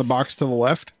stuff in the box to the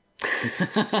left.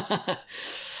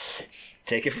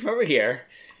 Take it from over here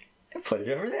and put it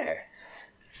over there.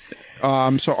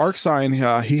 So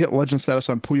Arcsign, he hit legend status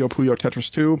on Puyo Puyo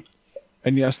Tetris 2.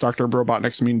 And yes, Dr.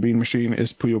 Robotnik's Mean Bean Machine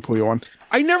is Puyo Puyo 1.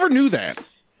 I never knew that.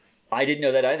 I didn't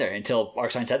know that either until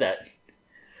Arcsign said that.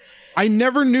 I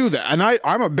never knew that. And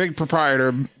I'm a big proprietor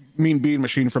of Mean Bean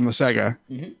Machine from the Sega.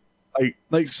 Mm-hmm.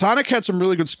 Like Sonic had some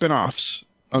really good spin-offs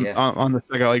on the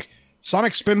Sega. Like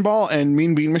Sonic Spinball and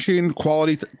Mean Bean Machine,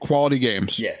 quality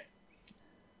games. Yeah.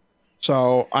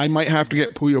 So I might have to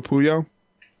get Puyo Puyo.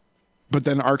 But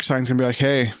then Arcsign's gonna be like,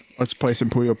 hey, let's play some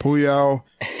Puyo Puyo.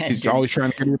 He's always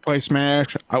trying to get me to play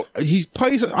Smash. I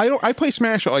play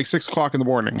Smash at like 6 o'clock in the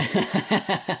morning.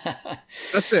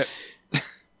 That's it.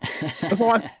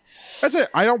 That's it.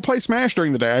 I don't play Smash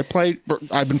during the day.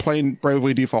 I've been playing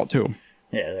Bravely Default 2.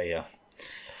 Yeah, there you go.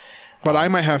 But I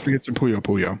might have to get some Puyo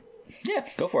Puyo. Yeah,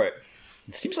 go for it.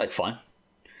 It seems like fun.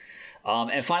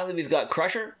 And finally, we've got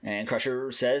Crusher. And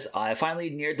Crusher says, I finally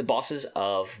neared the bosses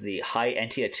of the High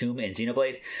Entia Tomb in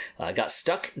Xenoblade. Got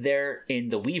stuck there in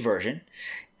the Wii version.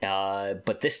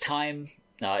 But this time,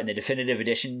 in the definitive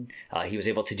edition, he was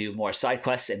able to do more side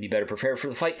quests and be better prepared for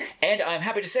the fight. And I'm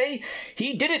happy to say,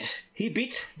 he did it! He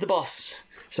beat the boss.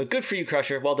 So good for you,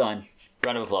 Crusher. Well done.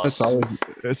 Round of applause.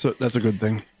 That's a good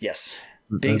thing. Yes.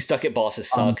 Being stuck at bosses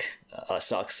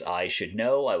sucks. I should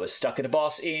know. I was stuck at a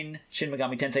boss in Shin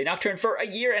Megami Tensei Nocturne for a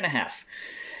year and a half.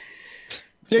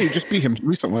 Yeah, you just beat him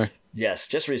recently. Yes,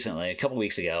 just recently, a couple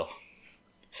weeks ago.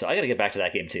 So I got to get back to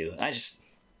that game too.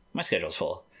 My schedule's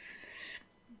full.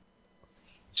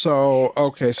 So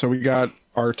we got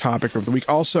our topic of the week.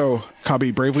 Also,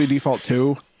 Cubby, Bravely Default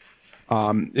 2.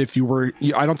 If you were,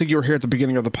 I don't think you were here at the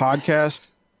beginning of the podcast.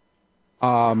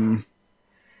 I'm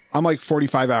like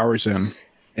 45 hours in,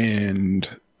 and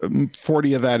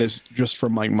 40 of that is just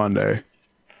from like Monday.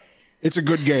 It's a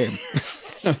good game.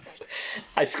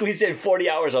 I squeezed in 40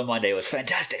 hours on Monday. It was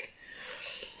fantastic.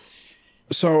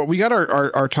 So we got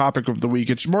our topic of the week.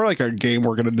 It's more like a game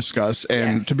we're going to discuss.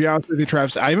 And to be honest with you,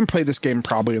 Travis, I haven't played this game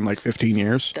probably in like 15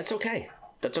 years. That's okay.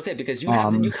 That's okay because you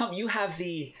have you have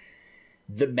the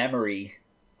memory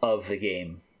of the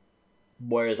game,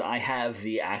 whereas I have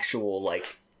the actual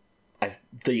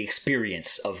the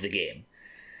experience of the game.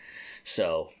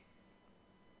 So.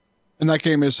 And that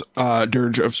game is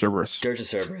Dirge of Cerberus. Dirge of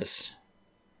Cerberus.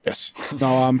 Yes.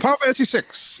 No, Final Fantasy VI.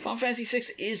 Final Fantasy VI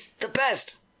is the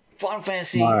best Final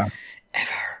Fantasy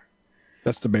ever.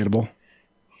 That's debatable.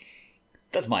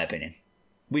 That's my opinion.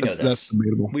 We know this. That's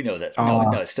debatable. We know that.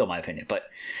 No, it's still my opinion, but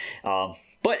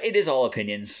it is all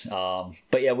opinions.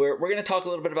 But yeah, we're going to talk a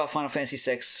little bit about Final Fantasy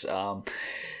VI.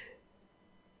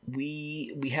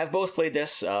 We have both played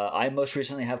this. I most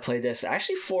recently have played this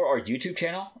actually for our YouTube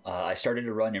channel. I started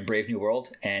to run in Brave New World,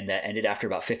 and that ended after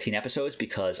about 15 episodes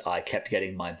because I kept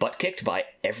getting my butt kicked by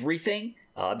everything.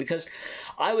 Because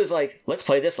I was like, let's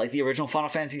play this like the original Final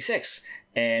Fantasy VI.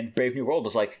 And Brave New World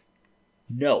was like,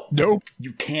 no. Nope.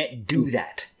 You can't do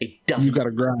that. It doesn't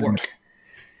work.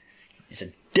 It's a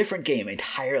different game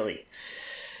entirely.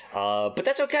 But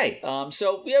that's okay.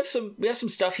 So we have some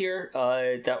stuff here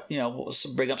that we'll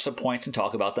bring up some points and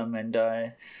talk about them,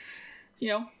 and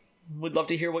we'd love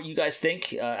to hear what you guys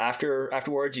think.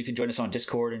 Afterwards, you can join us on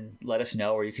Discord and let us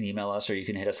know, or you can email us, or you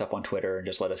can hit us up on Twitter and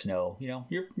just let us know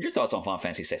your thoughts on Final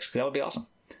Fantasy VI, because that would be awesome.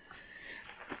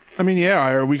 I mean,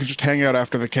 or we could just hang out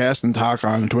after the cast and talk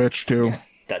on Twitch too. Yeah,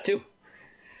 that too.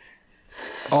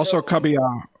 Also, Cubby,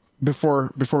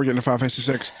 before we get into Final Fantasy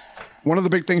VI. One of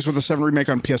the big things with the 7 remake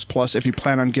on PS Plus, if you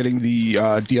plan on getting the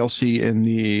DLC in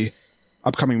the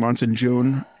upcoming months in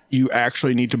June, you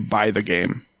actually need to buy the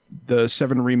game. The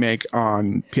 7 remake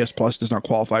on PS Plus does not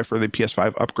qualify for the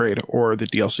PS5 upgrade or the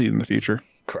DLC in the future.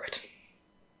 Correct.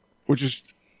 Which is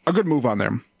a good move on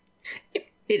them.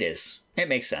 It is. It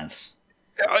makes sense.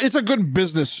 It's a good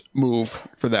business move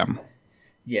for them.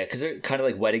 Yeah, because they're kind of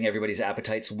like whetting everybody's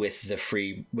appetites with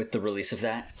the release of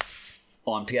that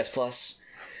on PS Plus.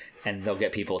 And they'll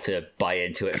get people to buy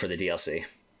into it for the DLC.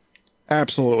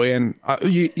 Absolutely, and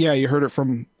you heard it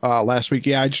from last week.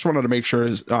 Yeah, I just wanted to make sure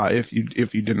if you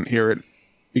didn't hear it,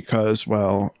 because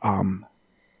a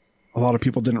lot of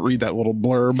people didn't read that little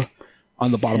blurb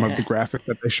on the bottom of the graphic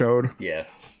that they showed. Yeah.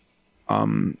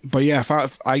 But yeah,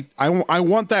 I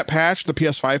want that patch, the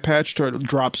PS5 patch, to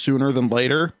drop sooner than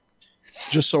later,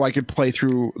 just so I could play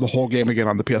through the whole game again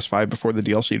on the PS5 before the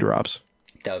DLC drops.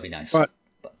 That would be nice. But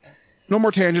no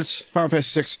more tangents. Final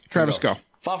Fantasy VI. Travis, go.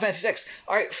 Final Fantasy VI.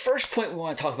 All right, first point we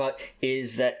want to talk about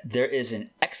is that there is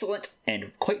an excellent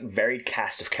and quite varied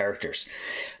cast of characters.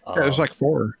 There's like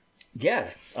 4. Yeah.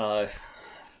 Wrong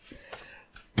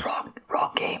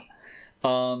game.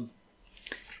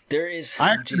 There is. I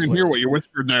actually didn't hear what you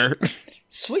whispered there.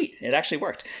 Sweet, it actually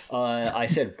worked. I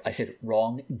said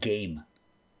wrong game.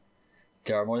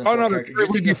 There are more than 4 characters.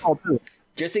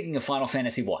 You're thinking of Final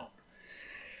Fantasy 1.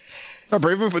 No,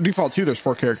 Brave Default 2, there's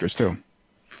 4 characters too.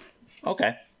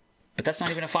 Okay. But that's not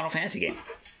even a Final Fantasy game.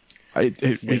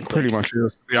 It pretty much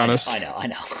is, to be honest. I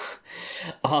know.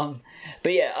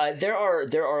 But yeah, there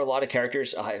are a lot of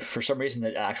characters. For some reason,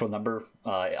 the actual number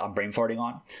I'm brain farting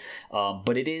on.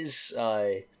 But it is...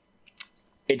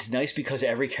 it's nice because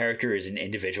every character is an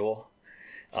individual.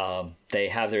 They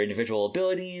have their individual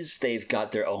abilities. They've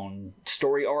got their own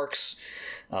story arcs.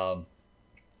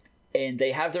 And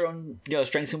they have their own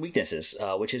strengths and weaknesses,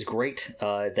 which is great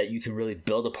that you can really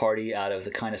build a party out of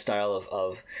the kind of style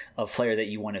of player that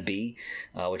you want to be,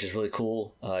 which is really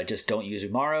cool. Just don't use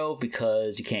Umaro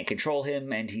because you can't control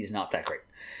him and he's not that great.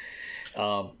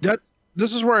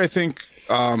 This is where I think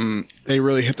they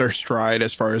really hit their stride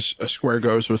as far as Square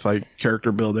goes with like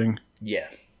character building. Yeah,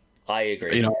 I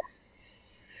agree.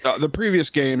 The previous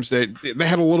games, they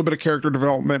had a little bit of character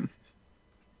development,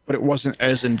 but it wasn't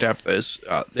as in depth as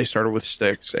they started with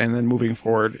 6, and then moving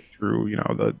forward through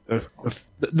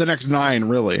the next 9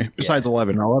 really. Besides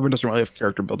 11, 11 doesn't really have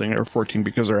character building, or 14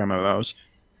 because they're MMOs.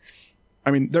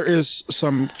 I mean, there is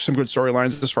some good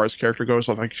storylines as far as character goes,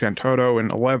 like Shantoto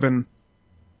and 11,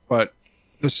 but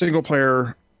the single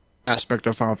player aspect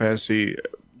of Final Fantasy,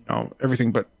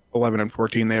 everything but 11 and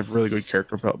 14, they have really good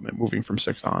character development moving from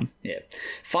 6 on. Yeah,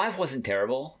 5 wasn't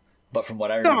terrible. But from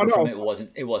what I remember from it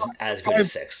wasn't as good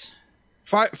as 6.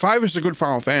 5 is a good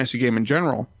Final Fantasy game in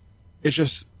general. It's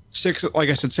just 6, like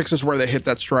I said, 6 is where they hit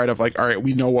that stride of like, all right,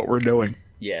 we know what we're doing.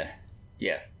 Yeah.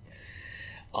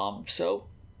 So,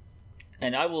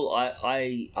 and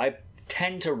I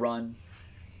tend to run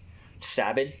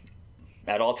Sabin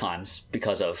at all times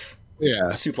because of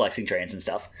suplexing trains and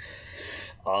stuff.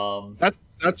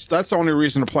 That's the only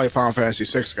reason to play Final Fantasy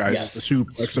VI, guys. Yes. Is the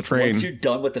suplex the train. Once you're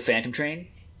done with the Phantom Train,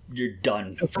 you're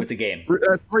done with the game.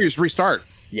 That's where you restart.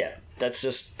 Yeah, that's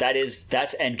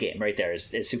end game right there.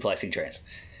 Is suplexing trains.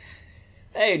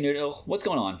 Hey, Noodle, what's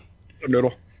going on?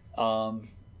 Noodle.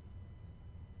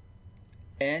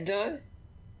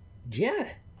 Yeah,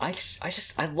 I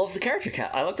love the character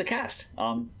cast. I love the cast.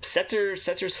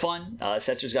 Setzer's fun.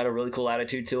 Setzer's got a really cool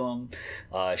attitude to him.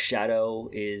 Shadow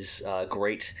is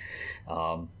great.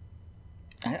 I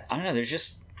don't know.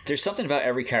 There's something about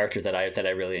every character that I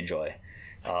really enjoy.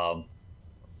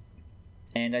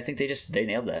 And I think they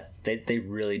nailed that. They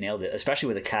really nailed it, especially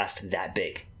with a cast that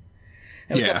big.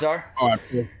 Hey, what's up, Czar?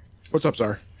 What's up,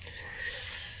 Czar?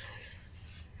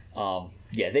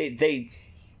 Yeah, they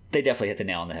definitely hit the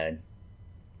nail on the head.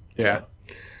 Yeah.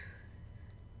 So,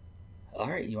 all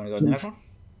right, you want to go to the next one?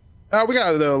 We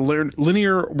got the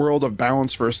linear world of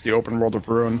balance versus the open world of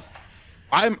ruin.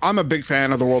 I'm a big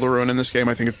fan of the world of ruin in this game.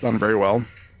 I think it's done very well.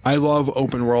 I love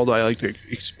open world. I like to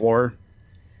explore.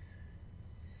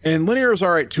 And linear is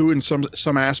all right too in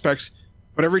some aspects,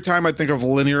 but every time I think of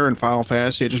linear in Final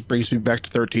Fantasy, it just brings me back to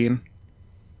 13.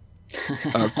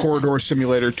 Corridor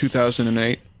Simulator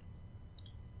 2008.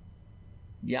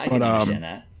 Yeah, I can understand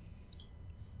that.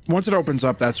 Once it opens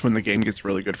up, that's when the game gets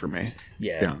really good for me.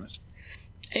 Yeah. To be honest.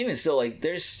 Even still, like,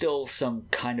 there's still some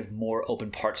kind of more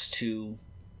open parts to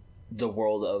the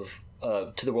world of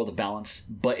balance,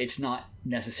 but it's not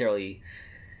necessarily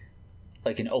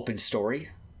like an open story,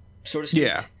 so to speak.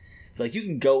 Yeah. Like, you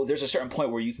can go. There's a certain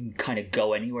point where you can kind of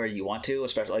go anywhere you want to,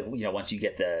 especially like once you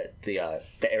get the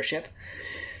airship.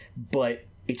 But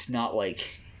it's not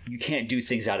like you can't do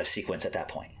things out of sequence at that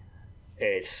point.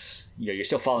 It's you're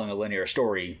still following a linear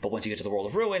story, but once you get to the world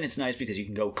of ruin, it's nice because you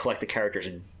can go collect the characters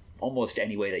in almost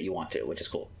any way that you want to, which is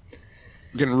cool.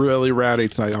 I'm getting really rowdy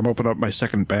tonight. I'm opening up my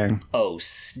second bang. Oh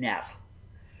snap!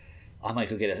 I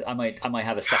might go get I might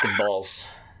have a second balls.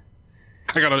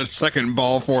 I got a second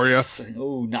ball for you.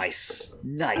 Oh, nice.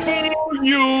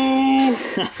 You.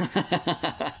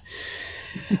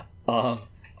 All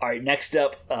right, next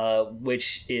up,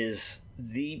 which is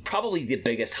probably the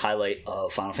biggest highlight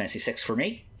of Final Fantasy VI for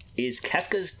me, is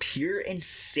Kefka's pure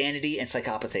insanity and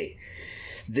psychopathy.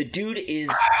 The dude is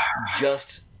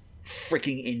just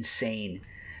freaking insane.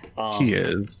 He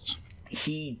is.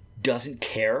 He doesn't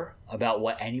care about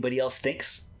what anybody else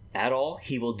thinks at all.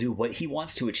 He will do what he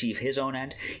wants to achieve his own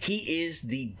end. He is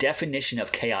the definition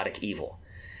of chaotic evil.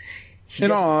 He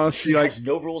has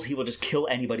no rules. He will just kill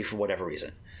anybody for whatever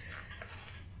reason.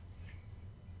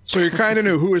 So you kind of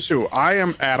knew who is who. I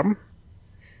am Adam.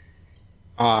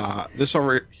 This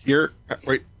over here.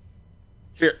 Wait.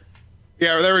 Here.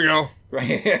 Yeah, there we go. Right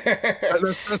here.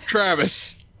 That's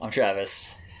Travis. I'm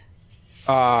Travis.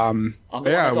 I'm the one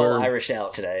that's all Irished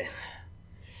out today.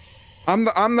 I'm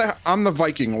the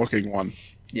Viking looking one.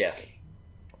 Yeah.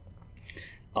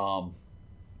 But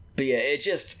yeah, it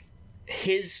just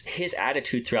his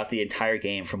attitude throughout the entire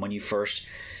game, from when you first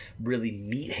really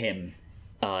meet him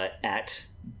at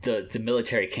the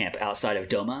military camp outside of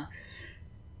Doma,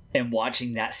 and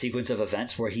watching that sequence of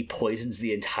events where he poisons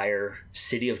the entire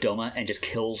city of Doma and just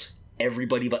kills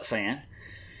everybody but Cyan,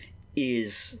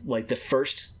 is like the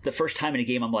first time in a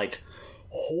game I'm like,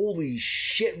 holy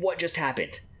shit, what just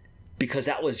happened? Because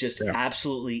that was just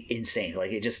absolutely insane.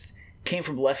 Like, it just came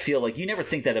from left field. Like, you never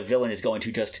think that a villain is going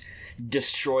to just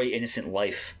destroy innocent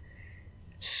life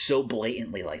so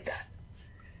blatantly like that.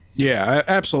 Yeah,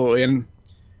 absolutely. And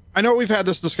I know we've had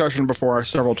this discussion before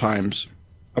several times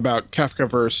about Kefka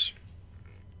versus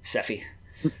Sephi.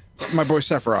 My boy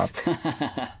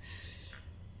Sephiroth.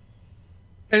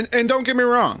 and don't get me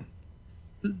wrong.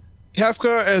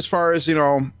 Kefka, as far as,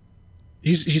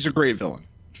 he's a great villain.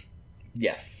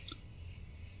 Yeah.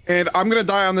 And I'm going to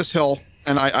die on this hill.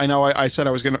 And I know I said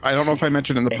I was going to, I don't know if I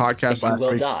mentioned in the podcast last week. You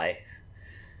will die.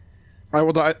 I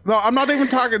will die. No, I'm not even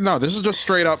talking. No, this is just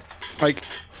straight up. Like,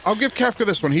 I'll give Kefka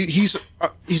this one. He's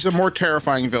a more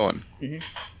terrifying villain. Mm-hmm.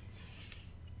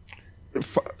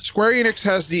 Square Enix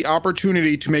has the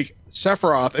opportunity to make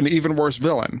Sephiroth an even worse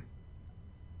villain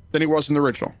than he was in the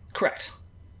original. Correct.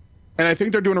 And I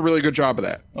think they're doing a really good job of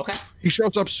that. Okay. He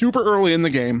shows up super early in the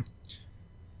game.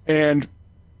 And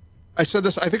I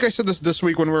think I said this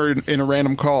week when we were in a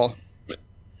random call.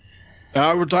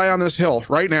 I would die on this hill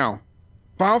right now.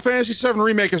 Final Fantasy VII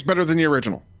Remake is better than the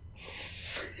original.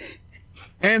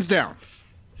 Hands down.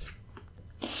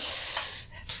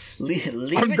 Leave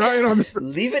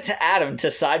it to Adam to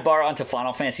sidebar onto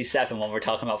Final Fantasy VII when we're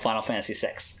talking about Final Fantasy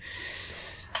VI.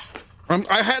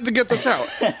 I had to get this out.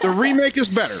 The remake is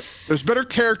better. There's better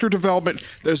character development.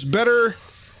 There's better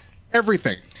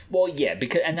everything. Well, yeah, I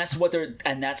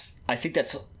think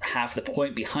that's half the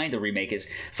point behind the remake is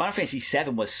Final Fantasy VII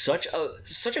was such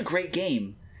a great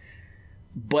game,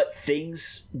 but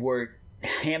things were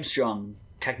hamstrung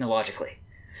technologically.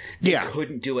 They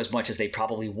couldn't do as much as they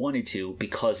probably wanted to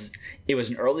because it was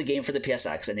an early game for the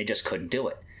PSX and they just couldn't do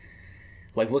it.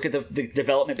 Like, look at the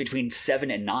development between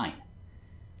 7 and 9.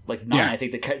 Like, 9, I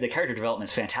think the character development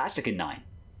is fantastic in 9.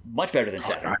 Much better than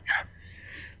 7.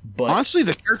 But honestly,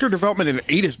 the character development in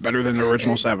 8 is better than the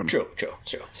original 7. True.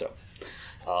 So,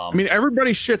 I mean,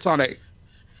 everybody shits on 8.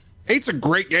 8's a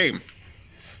great game.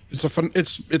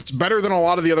 It's better than a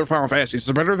lot of the other Final Fantasies.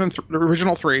 It's better than the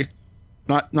original 3,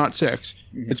 not 6.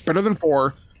 Mm-hmm. It's better than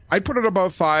 4. I'd put it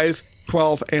above 5,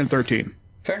 12, and 13.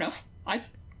 Fair enough. I'm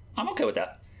okay with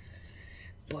that.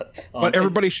 But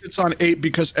everybody shits on 8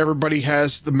 because everybody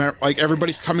has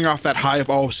everybody's coming off that high of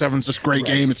 7's this great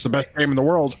game. It's the best game in the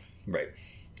world. Right.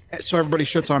 So everybody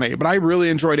shits on 8, but I really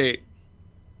enjoyed 8.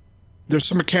 There's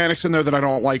some mechanics in there that I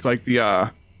don't like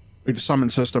the summon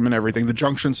system and everything. The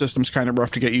junction system's kind of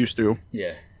rough to get used to.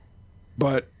 Yeah.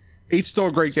 But 8's still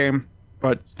a great game.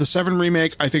 But the 7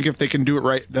 remake, I think if they can do it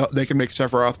right, they can make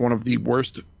Sephiroth one of the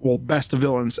best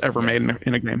villains ever made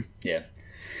in a game. Yeah.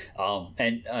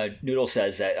 And Noodle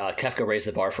says that Kefka raised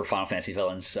the bar for Final Fantasy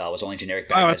villains. Was only generic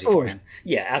bad guys before him.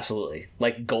 Yeah, absolutely.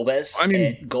 Like Golbez. I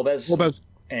mean, Golbez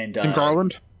and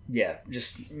Garland. Yeah,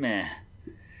 just meh.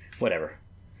 Whatever.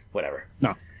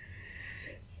 No.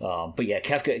 But yeah,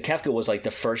 Kefka was like the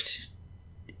first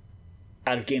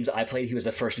out of games I played. He was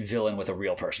the first villain with a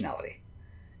real personality,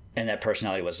 and that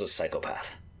personality was a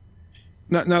psychopath.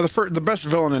 Now the best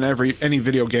villain in any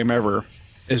video game ever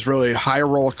is really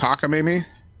Hyrule Kakamemi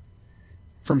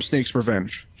from Snake's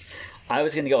Revenge. I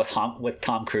was going to go with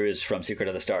Tom Cruise from Secret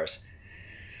of the Stars.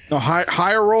 No,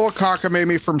 Hyrule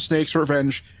Kakamemi from Snake's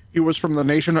Revenge. He was from the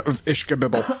nation of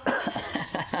Ishkabibble.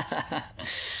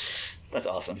 That's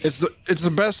awesome. It's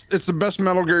the best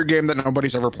Metal Gear game that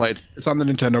nobody's ever played. It's on the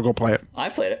Nintendo. Go play it. I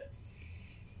played it.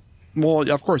 Well,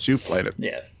 of course you've played it.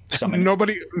 Yeah.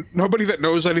 Nobody that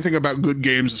knows anything about good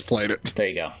games has played it. There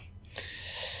you go.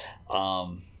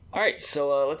 All right,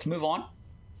 so let's move on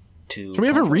to. So we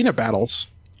have arena battles.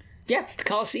 Yeah, the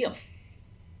Coliseum.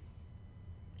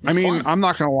 I mean, fun. I'm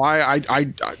not gonna lie.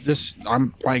 I'm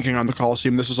blanking on the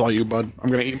Coliseum. This is all you, bud.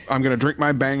 I'm gonna drink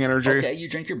my Bang energy. Okay, you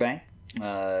drink your Bang.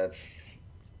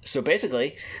 So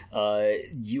basically,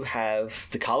 you have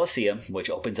the Coliseum, which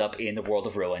opens up in the World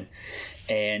of Ruin,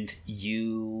 and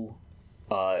you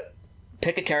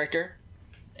pick a character,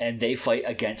 and they fight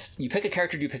against. You pick a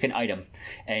character, you pick an item,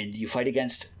 and you fight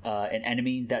against an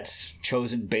enemy that's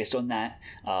chosen based on that,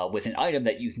 with an item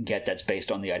that you can get that's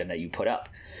based on the item that you put up.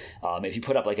 If you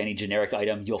put up like any generic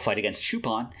item, you'll fight against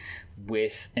Chupon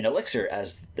with an elixir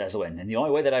as the win. And the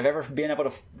only way that I've ever been able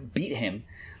to beat him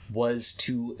was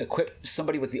to equip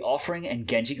somebody with the Offering and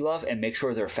Genji Glove and make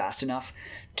sure they're fast enough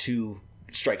to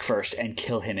strike first and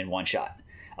kill him in one shot.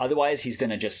 Otherwise, he's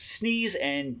going to just sneeze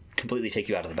and completely take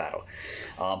you out of the battle.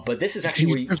 But this is actually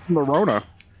where you... the Rona.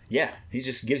 Yeah, he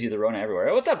just gives you the Rona everywhere.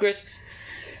 Oh, what's up, Chris?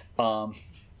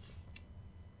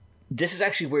 This is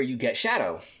actually where you get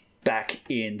Shadow back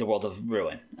in the World of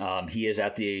Ruin. He's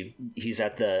at the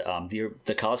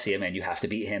Coliseum, and you have to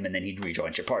beat him, and then he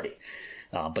rejoins your party.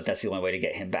 But that's the only way to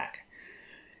get him back.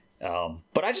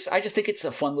 But I just think it's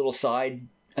a fun little aside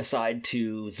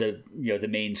to the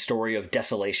main story of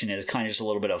Desolation. Is kind of just a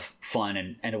little bit of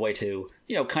fun and a way to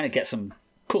kind of get some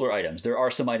cooler items. There are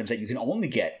some items that you can only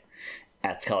get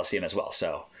at the Coliseum as well.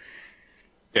 So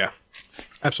yeah,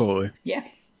 absolutely. Yeah.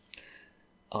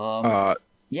 Yeah.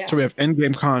 So we have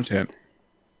endgame content.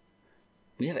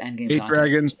 We have endgame Eight content.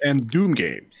 Dragons and Doom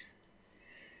games.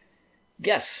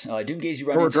 Yes, Doom games you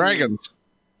run There were into... dragons.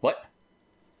 What?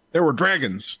 There were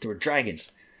dragons. 8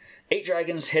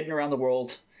 dragons hidden around the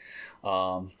world.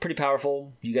 Pretty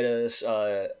powerful. You get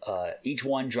each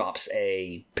one drops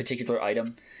a particular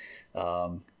item.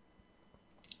 And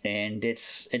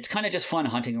it's kind of just fun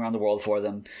hunting around the world for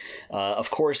them. Of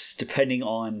course, depending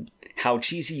on how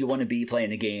cheesy you want to be playing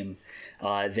the game,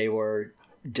 they were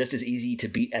just as easy to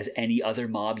beat as any other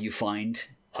mob you find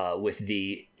with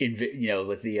the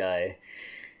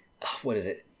what is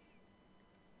it?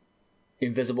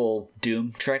 Invisible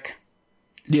Doom trick.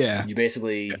 Yeah. You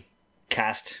basically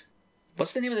cast...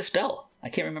 What's the name of the spell? I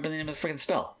can't remember the name of the freaking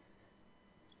spell.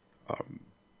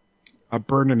 A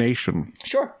Burnination.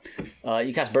 Sure.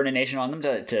 You cast Burnination on them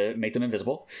to make them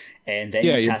invisible. And then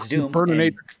you cast Doom. You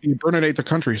burninate the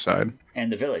countryside.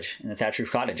 And the village. And the thatch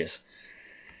roof cottages.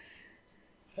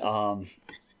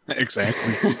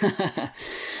 Exactly.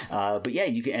 But yeah,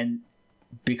 you can... And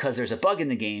because there's a bug in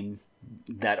the game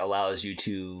that allows you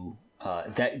to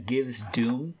that gives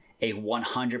Doom a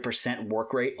 100%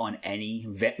 work rate on any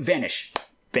vanish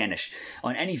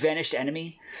on any vanished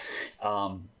enemy.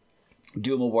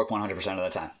 Doom will work 100%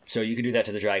 of the time. So you can do that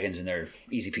to the dragons, and they're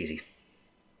easy peasy.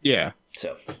 Yeah.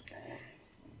 So.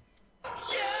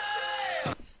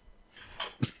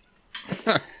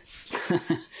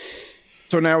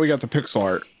 So now we got the pixel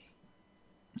art.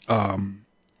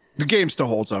 The game still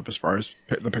holds up as far as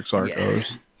the pixel art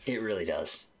goes. It really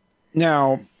does.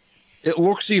 Now, it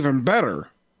looks even better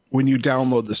when you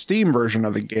download the Steam version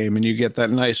of the game and you get that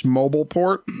nice mobile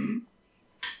port.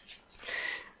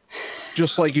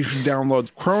 Just like you should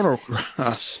download Chrono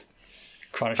Cross.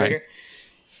 Chrono Trigger?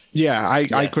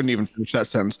 I couldn't even finish that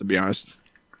sentence, to be honest.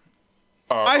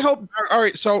 I hope... All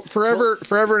right, so Forever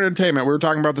Entertainment, we were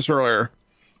talking about this earlier.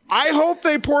 I hope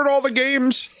they port all the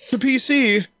games to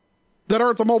PC that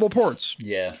aren't the mobile ports.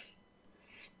 Yeah.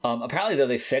 Apparently, though,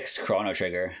 they fixed Chrono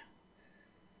Trigger.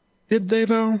 Did they,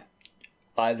 though?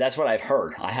 That's what I've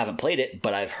heard. I haven't played it,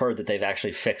 but I've heard that they've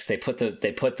actually fixed. They put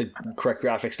the correct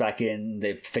graphics back in.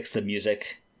 They fixed the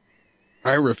music.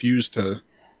 I refuse to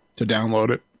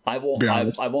download it. I won't.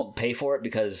 I won't pay for it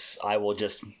because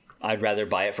I'd rather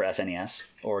buy it for SNES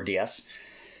or DS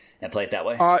and play it that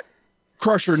way.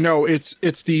 Crusher, no, it's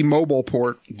the mobile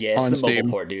port. Yeah, it's the Steam.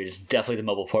 Mobile port, dude. It's definitely the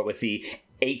mobile port with the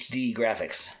HD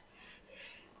graphics.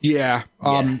 Yeah.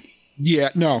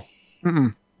 No.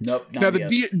 Mm-mm. Nope. Now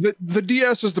the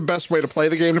DS is the best way to play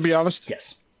the game, to be honest.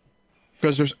 Yes.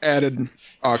 Because there's added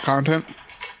content.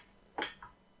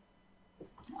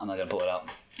 I'm not gonna pull it up.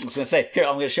 I was gonna say here.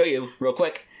 I'm gonna show you real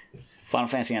quick. Final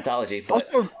Fantasy Anthology,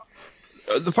 but. Also,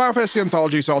 the Final Fantasy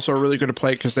Anthology is also really good to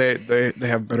play because they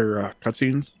have better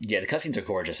cutscenes. Yeah, the cutscenes are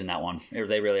gorgeous in that one.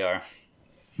 They really are.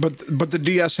 But the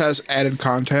DS has added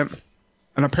content,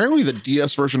 and apparently the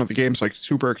DS version of the game is like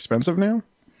super expensive now.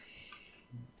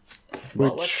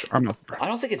 Which I'm not. I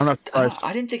don't think it's.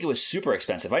 I didn't think it was super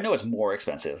expensive. I know it's more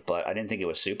expensive, but I didn't think it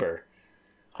was super.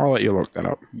 I'll let you look that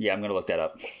up. Yeah, I'm gonna look that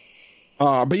up.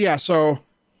 But yeah, so.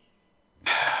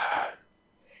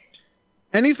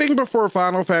 Anything before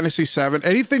Final Fantasy VII,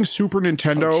 anything Super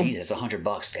Nintendo. Oh, Jesus,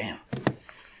 $100, damn.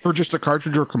 For just a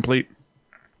cartridge or complete?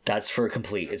 That's for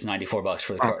complete. It's $94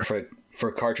 for the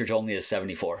for cartridge only is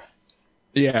 $74.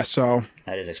 Yeah, so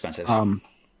that is expensive.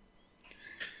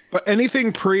 But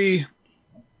anything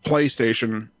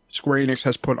pre-PlayStation Square Enix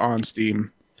has put on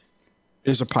Steam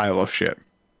is a pile of shit.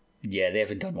 Yeah, they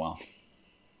haven't done well.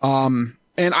 And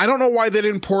I don't know why they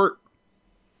didn't port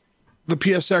the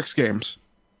PSX games.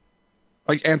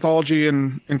 Like Anthology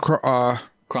and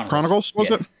Chronicles,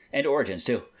 was it? And Origins,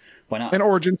 too. Why not? And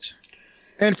Origins.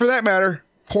 And for that matter,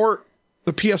 port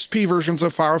the PSP versions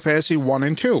of Final Fantasy 1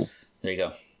 and 2. There you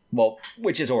go. Well,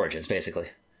 which is Origins, basically.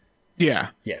 Yeah.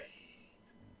 Yeah.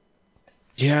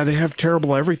 Yeah, they have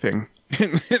terrible everything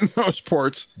in those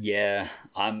ports. Yeah.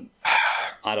 I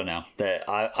don't know.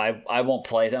 I won't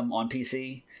play them on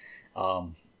PC. I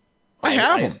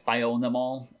have them. I own them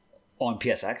all on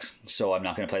PSX, so I'm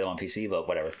not going to play them on PC, but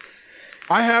whatever.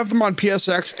 I have them on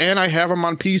PSX and I have them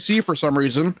on PC for some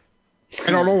reason. I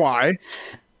don't know why.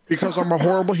 Because I'm a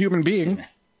horrible human being.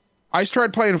 I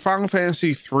tried playing Final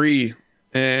Fantasy 3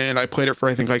 and I played it for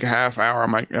I think like a half hour.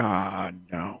 I'm like,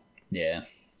 no. Yeah.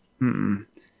 Mm-mm.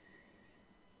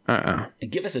 And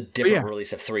give us a different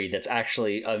release of 3 that's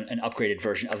actually an upgraded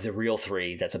version of the real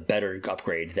 3 that's a better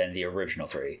upgrade than the original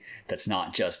 3. That's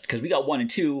not just... Because we got 1 and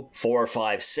 2, 4,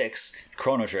 5, 6,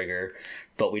 Chrono Trigger,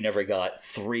 but we never got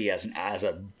 3 as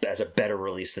a better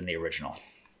release than the original.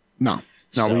 No,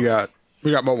 so.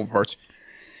 we got mobile ports.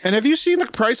 And have you seen the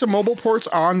price of mobile ports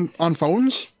on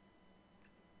phones?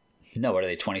 No, what are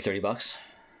they, $20-$30?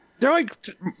 They're like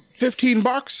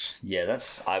 $15. Yeah,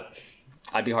 that's...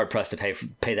 I'd be hard pressed to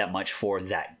pay that much for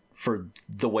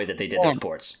the way that they did those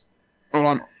ports. Hold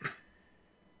on.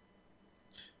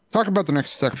 Talk about the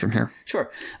next section here. Sure.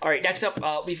 All right. Next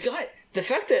up, we've got the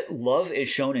fact that love is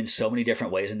shown in so many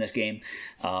different ways in this game.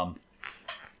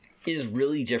 Is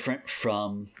really different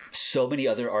from so many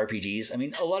other RPGs. I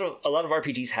mean, a lot of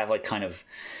RPGs have like kind of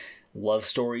love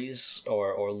stories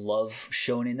or love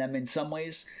shown in them in some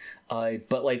ways.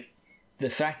 But like the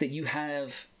fact that you've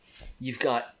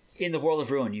got. In the World of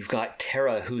Ruin, you've got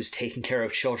Terra, who's taking care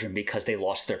of children because they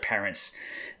lost their parents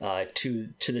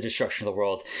to the destruction of the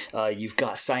world. You've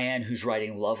got Cyan, who's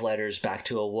writing love letters back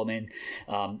to a woman,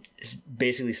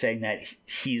 basically saying that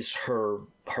he's her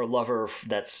lover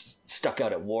that's stuck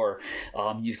out at war.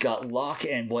 You've got Locke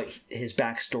and what his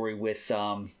backstory with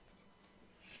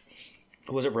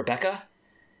was it Rebecca?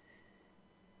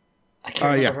 I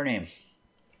can't remember her name.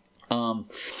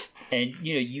 And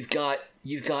you've got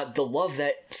you've got the love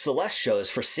that Celeste shows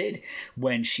for Sid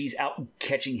when she's out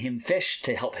catching him fish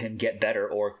to help him get better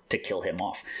or to kill him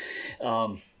off.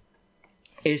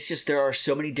 It's just there are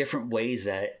so many different ways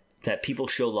that people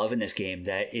show love in this game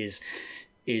that is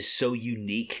so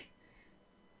unique,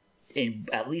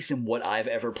 at least in what I've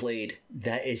ever played.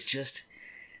 That is just,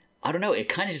 I don't know. It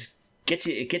kind of just gets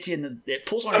you. It gets you it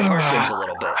pulls on your heartstrings a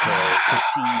little bit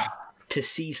to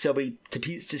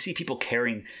see people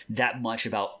caring that much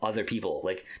about other people,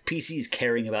 like PCs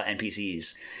caring about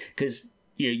NPCs, because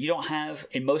you don't have,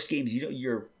 in most games,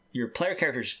 your player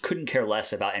characters couldn't care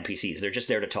less about NPCs. They're just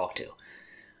there to talk to.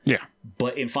 Yeah.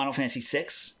 But in Final Fantasy VI,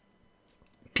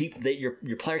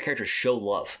 your player characters show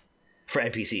love for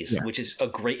NPCs, which is a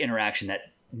great interaction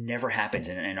that never happens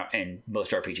in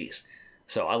most RPGs.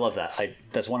 So I love that.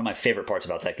 That's one of my favorite parts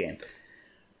about that game.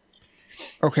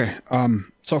 Okay.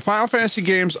 So Final Fantasy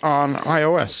games on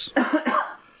iOS.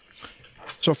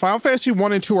 So Final Fantasy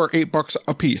 1 and 2 are $8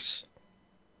 a piece.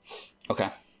 Okay.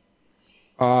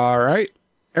 All right.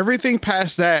 Everything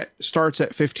past that starts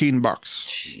at $15.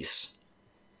 Jeez.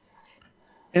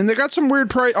 And they got some weird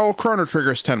price. Oh, Chrono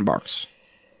Trigger's $10.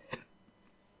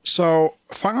 So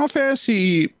Final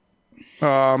Fantasy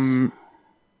 7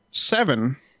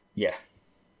 yeah,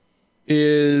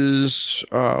 is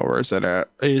where is that at?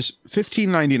 Is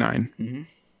 $15.99. Mm-hmm.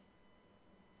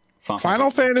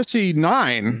 Final Fantasy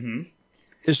 9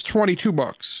 is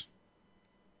 $22.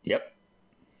 Yep.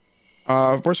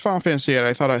 Where's Final Fantasy at?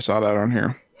 I thought I saw that on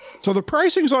here. So the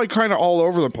pricing's like kind of all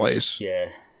over the place. Yeah.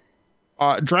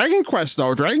 Dragon Quest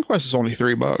though, Dragon Quest is only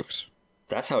 $3.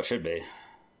 That's how it should be.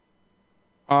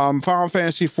 Final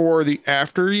Fantasy 4, the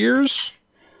After Years,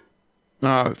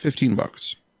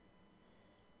 $15.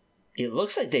 It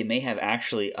looks like they may have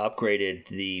actually upgraded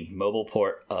the mobile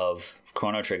port of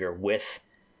Chrono Trigger with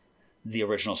the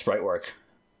original sprite work.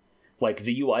 Like,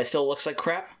 the UI still looks like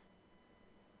crap,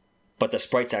 but the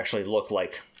sprites actually look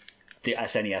like the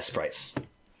SNES sprites.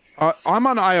 I'm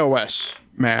on iOS,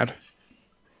 Mad.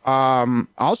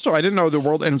 Also, I didn't know The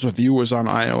World Ends With You was on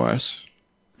iOS.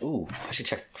 Ooh, I should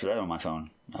check for that on my phone.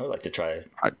 I would like to try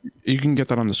it. You can get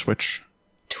that on the Switch.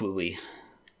 Twooey.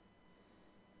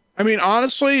 I mean,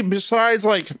 honestly, besides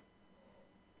like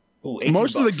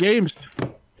most of the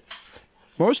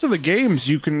games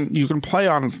you can play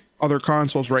on other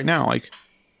consoles right now, like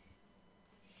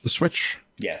the Switch.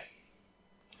 Yeah.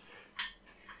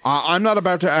 I'm not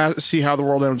about to see how The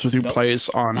World Ends With You plays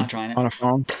on a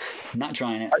phone. Not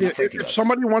trying it. If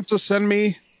somebody wants to send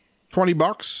me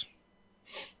 $20,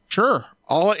 sure,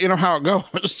 I'll let you know how it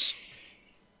goes.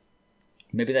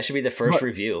 Maybe that should be the first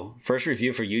review. First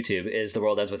review for YouTube is The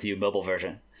World Ends With You mobile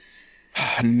version.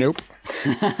 Nope.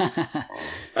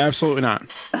 Absolutely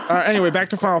not. Anyway, back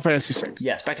to Final Fantasy VI.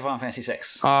 Yes, back to Final Fantasy VI.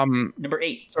 Number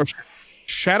 8. So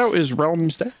Shadow is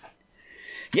Realm's Death.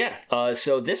 Yeah,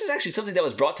 so this is actually something that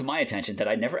was brought to my attention that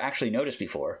I never actually noticed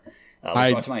before.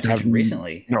 Was brought to my attention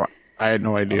recently. No, I had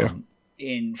no idea.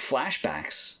 In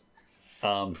flashbacks,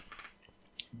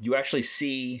 you actually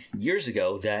see years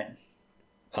ago that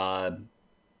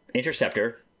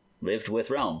Interceptor lived with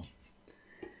Realm.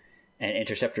 And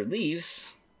Interceptor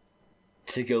leaves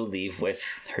to go leave with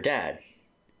her dad.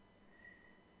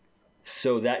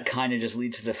 So that kind of just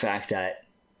leads to the fact that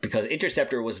because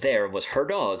Interceptor was there, was her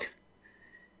dog,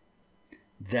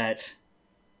 that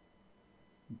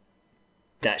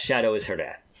Shadow is her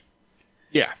dad.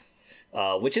 Yeah.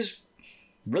 Which is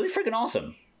really freaking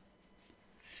awesome.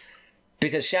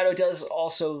 Because Shadow does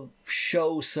also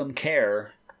show some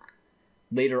care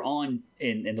later on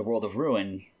in the World of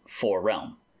Ruin for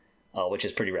Realm, which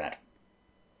is pretty rad.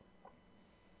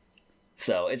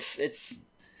 So it's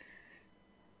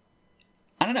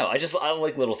I don't know. I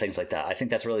like little things like that. I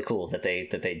think that's really cool that they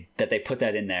put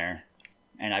that in there.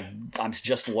 And I've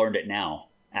just learned it now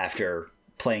after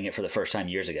playing it for the first time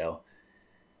years ago.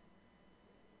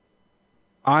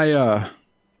 I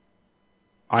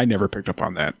never picked up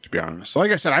on that, to be honest. Like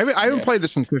I said, I haven't played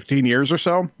this in 15 years or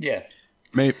so. Yeah.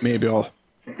 Maybe I'll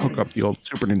hook up the old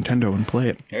Super Nintendo and play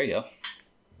it. There you go.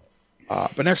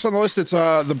 But next on the list, it's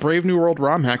the Brave New World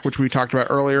ROM hack, which we talked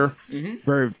about earlier. Mm-hmm.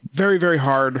 Very, very, very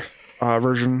hard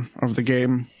version of the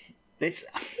game. You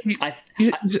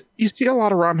see a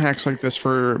lot of ROM hacks like this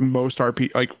for most older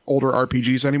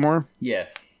RPGs anymore. Yeah.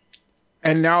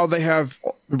 And now they have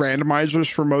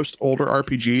randomizers for most older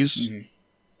RPGs,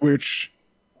 which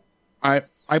I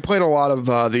played a lot of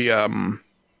the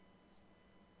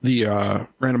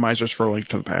randomizers for Link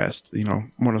to the Past. You know,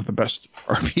 one of the best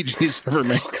RPGs ever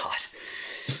made. Oh God.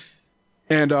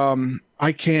 And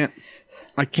I can't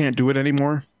do it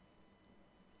anymore.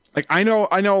 Like I know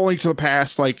Link to the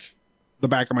Past like the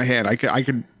back of my hand. I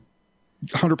could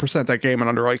 100% that game in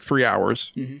under like 3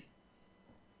 hours.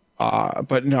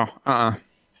 But no,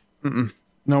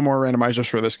 no more randomizers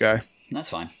for this guy. That's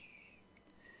fine.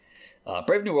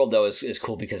 Brave New World, though, is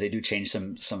cool because they do change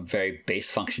some very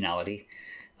base functionality,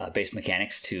 base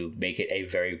mechanics to make it a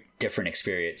very different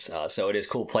experience. So it is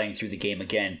cool playing through the game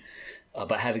again,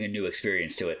 but having a new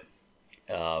experience to it.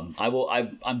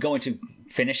 I'm going to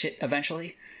finish it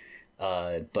eventually,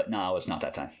 but now it's not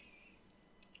that time.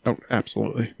 Oh,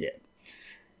 absolutely. Yeah.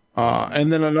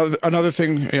 And then another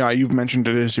thing, you've mentioned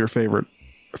it is your favorite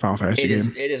Final Fantasy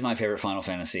game. It is my favorite Final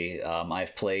Fantasy.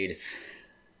 I've played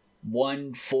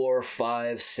 1, 4,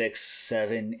 5, 6,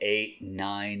 7, 8,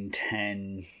 9,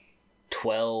 10,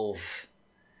 12,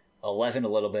 11 a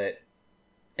little bit,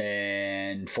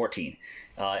 and 14.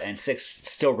 And 6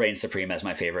 still reigns supreme as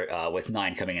my favorite, with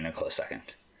 9 coming in a close second.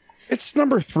 It's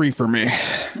number 3 for me.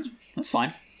 That's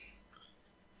fine.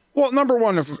 Well, number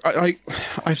 1,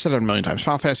 I've said it a million times,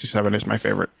 Final Fantasy VII is my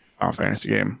favorite Final Fantasy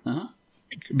game.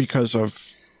 Because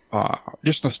of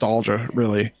just nostalgia,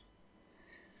 really.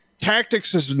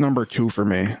 Tactics is number 2 for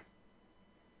me.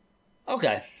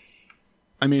 Okay.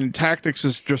 I mean, Tactics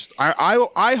is just...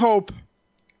 I hope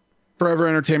Forever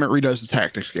Entertainment redoes the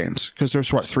Tactics games, because there's,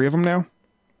 3 of them now?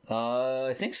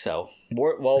 I think so.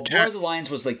 War of the Lions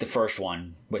was like the first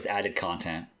one with added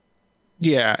content.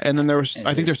 Yeah, and then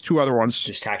I think there's 2 other ones.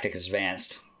 There's Tactics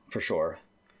Advanced, for sure.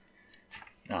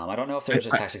 I don't know if there's a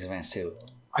Tactics Advanced too.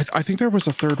 I think there was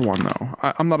a 3rd one, though.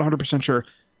 I'm not 100% sure.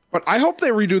 But I hope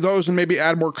they redo those and maybe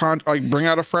add more bring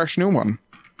out a fresh new one.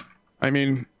 I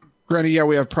mean, granted,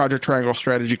 we have Project Triangle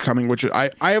Strategy coming, which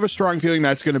I have a strong feeling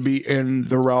that's going to be in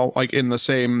the realm, in the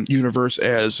same universe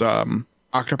as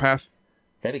Octopath.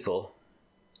 That'd be cool.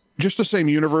 Just the same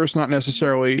universe, not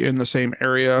necessarily in the same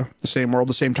area, the same world,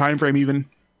 the same time frame even.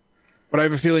 But I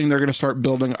have a feeling they're going to start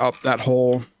building up that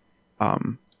whole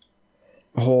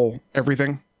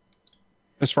everything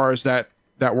as far as that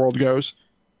world goes.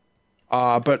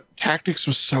 But Tactics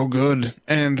was so good,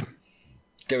 and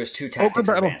there was 2 Tactics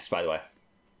Advanced, by the way.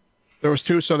 There was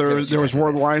 2, so there was War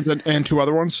of the Lions and 2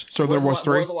 other ones. So there was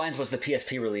 3. War of the Lions was the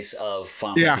PSP release of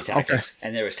Final Fantasy Tactics,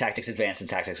 and there was Tactics Advanced and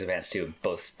Tactics Advanced 2,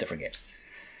 both different games.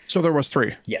 So there was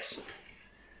 3. Yes.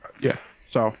 Yeah.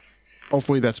 So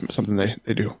hopefully that's something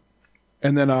they do.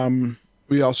 And then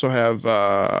we also have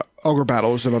Ogre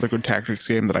Battle is another good tactics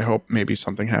game that I hope maybe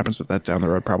something happens with that down the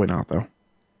road. Probably not, though.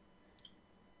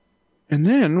 And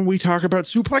then we talk about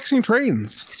Suplexing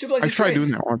Trains. I tried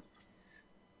doing that one.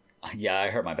 Yeah, I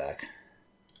hurt my back.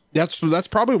 That's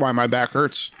probably why my back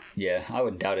hurts. Yeah, I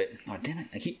wouldn't doubt it. Oh, damn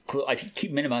it. I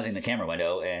keep minimizing the camera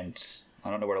window, and I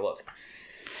don't know where to look.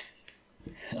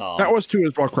 That was too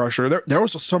as well, Crusher. There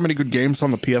was so many good games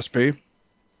on the PSP.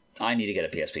 I need to get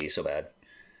a PSP so bad.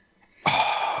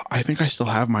 I think I still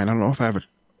have mine. I don't know if I have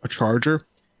a charger.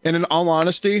 And in all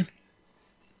honesty,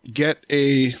 get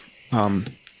a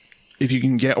if you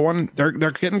can get one. They're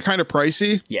getting kind of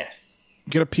pricey. Yeah.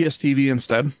 Get a PS TV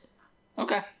instead.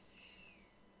 Okay.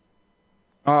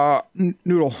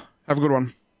 Noodle, have a good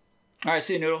one. All right,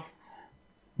 see you, Noodle.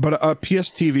 But a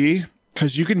PS TV,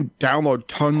 because you can download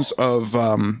tons of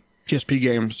PSP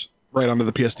games right onto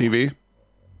the PS TV.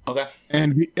 Okay.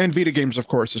 And Vita games, of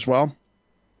course, as well.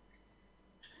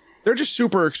 They're just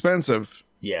super expensive.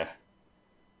 Yeah.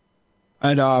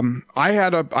 And I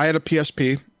had a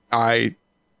PSP. I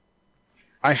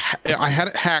had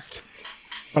it hacked,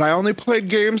 but I only played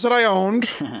games that I owned.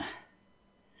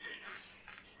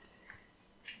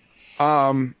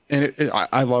 And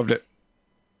I loved it.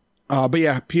 But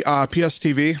yeah, PS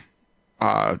TV.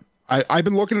 I've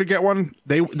been looking to get one.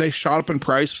 They shot up in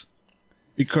price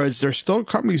because there's still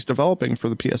companies developing for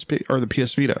the PSP or the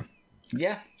PS Vita.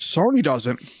 Yeah. Sony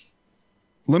doesn't.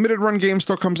 Limited Run Games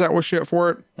still comes out with shit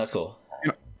for it. That's cool.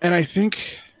 And I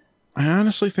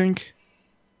honestly think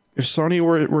if Sony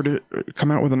were to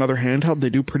come out with another handheld, they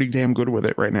do pretty damn good with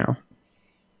it right now.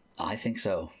 I think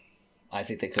so. I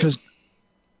think they could. Because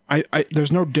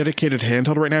there's no dedicated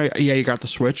handheld right now. Yeah, you got the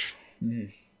Switch.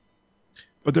 Mm.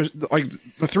 But there's the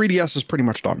 3DS is pretty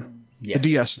much done. Yeah.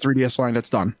 The 3DS line, that's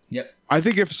done. Yep. I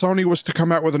think if Sony was to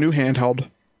come out with a new handheld,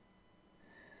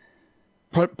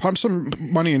 pump some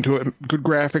money into it, good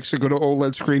graphics, a good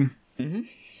OLED screen. Mm-hmm.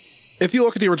 If you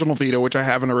look at the original Vita, which I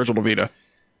have an original Vita,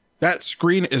 that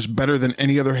screen is better than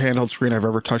any other handheld screen I've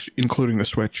ever touched, including the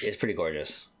Switch. It's pretty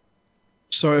gorgeous.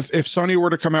 So if Sony were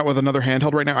to come out with another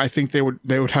handheld right now, I think they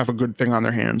would have a good thing on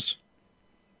their hands.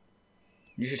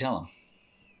 You should tell them.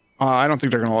 I don't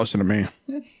think they're going to listen to me.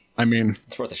 Yeah. I mean,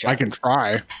 it's worth a shot. I can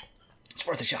try. It's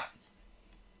worth a shot.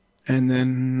 And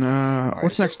then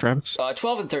what's next, Travis?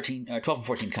 12 and 13, 12 and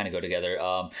 14 kind of go together.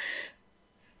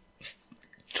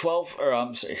 12, or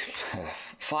I'm sorry,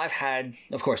 5 had,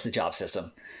 of course, the job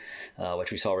system,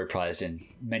 which we saw reprised in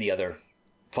many other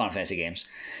Final Fantasy games.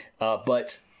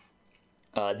 But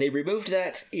they removed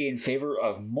that in favor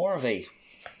of more of a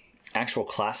actual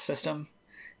class system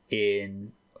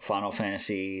in Final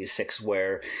Fantasy VI,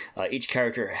 where each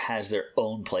character has their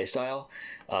own playstyle,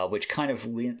 which kind of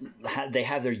they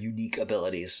have their unique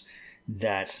abilities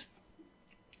that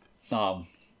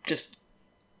just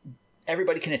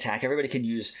everybody can attack, everybody can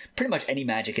use pretty much any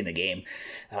magic in the game,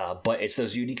 but it's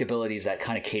those unique abilities that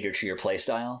kind of cater to your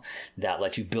playstyle that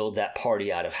let you build that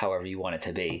party out of however you want it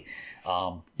to be.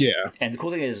 And the cool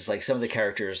thing is, like, some of the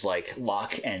characters like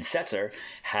Locke and Setzer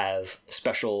have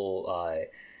special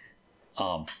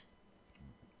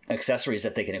accessories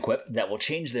that they can equip that will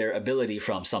change their ability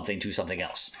from something to something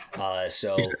else.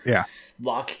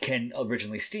 Locke can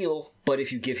originally steal, but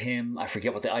if you give him, I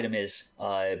forget what the item is,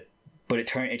 but it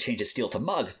changes steal to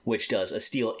mug, which does a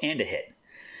steal and a hit.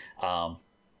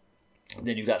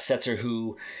 Then you've got Setzer,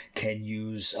 who can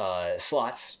use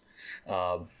slots.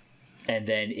 And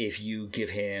then if you give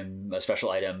him a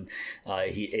special item,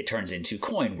 it turns into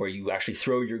coin, where you actually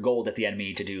throw your gold at the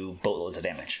enemy to do boatloads of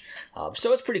damage.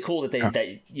 So it's pretty cool that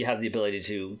that you have the ability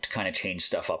to kind of change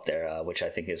stuff up there, which I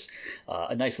think is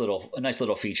a nice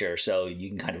little feature. So you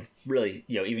can kind of really,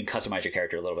 even customize your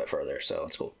character a little bit further. So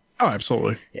it's cool. Oh,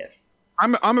 absolutely. Yeah.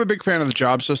 I'm a big fan of the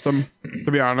job system,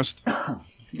 to be honest.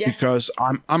 Because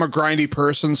I'm a grindy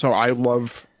person, so I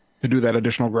love to do that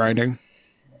additional grinding.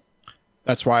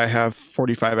 That's why I have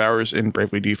 45 hours in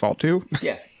Bravely Default 2.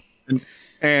 Yeah.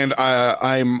 and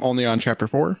I'm only on chapter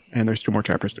 4, and there's 2 more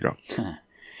chapters to go.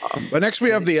 But next we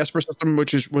have the Esper system,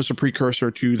 which was a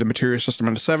precursor to the Materia system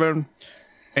in the 7.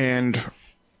 And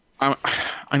I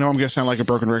know I'm going to sound like a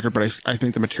broken record, but I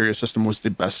think the Materia system was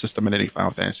the best system in any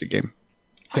Final Fantasy game.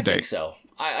 I think so.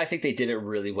 I think they did it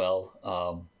really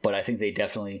well. But I think they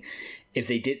definitely, if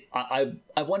they did, I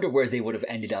wonder where they would have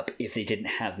ended up if they didn't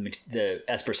have the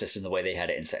Esper system the way they had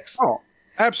it in 6. Oh,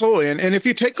 absolutely. And if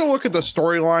you take a look at the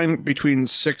storyline between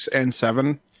 6 and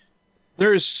 7,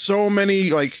 there's so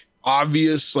many like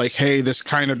obvious, like, hey, this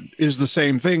kind of is the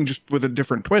same thing, just with a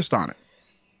different twist on it.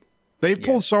 They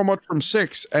pulled so much from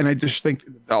 6, and I just think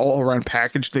the all-around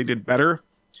package they did better.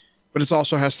 But it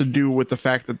also has to do with the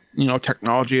fact that,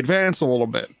 technology advanced a little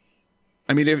bit.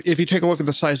 I mean, if you take a look at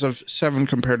the size of 7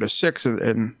 compared to 6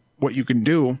 and what you can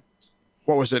do,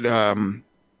 what was it?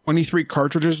 23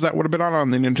 cartridges that would have been on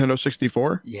the Nintendo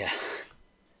 64? Yeah.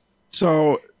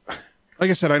 So, like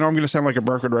I said, I know I'm going to sound like a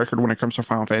broken record when it comes to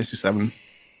Final Fantasy 7.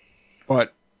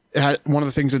 But one of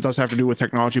the things it does have to do with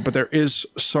technology, but there is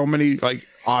so many, like,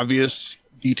 obvious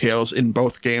details in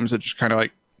both games that just kind of,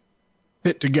 like,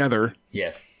 fit together.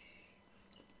 Yeah.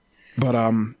 But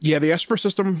the Esper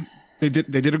system, they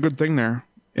did a good thing there,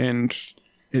 and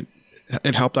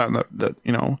it helped out in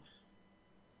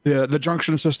the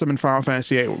junction system in Final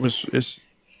Fantasy VIII is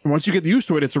once you get used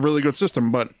to it, it's a really good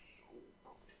system, but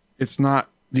it's not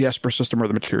the Esper system or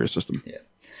the Materia system. Yeah.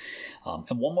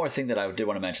 And one more thing that I did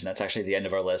want to mention, that's actually the end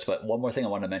of our list, but one more thing I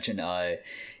want to mention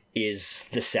is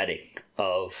the setting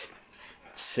of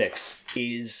 6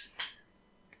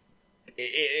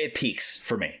 it peaks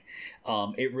for me.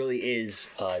 It really is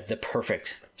the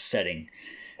perfect setting.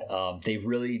 They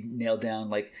really nailed down,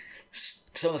 like,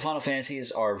 some of the Final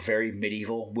Fantasies are very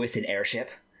medieval with an airship,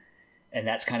 and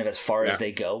that's kind of as far as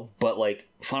they go. But, like,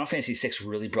 Final Fantasy VI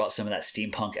really brought some of that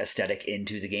steampunk aesthetic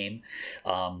into the game.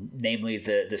 Namely,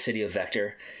 the city of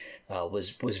Vector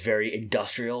was very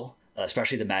industrial,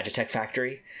 especially the Magitech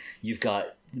factory. You've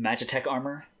got the Magitech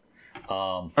armor.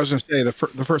 I was going to say,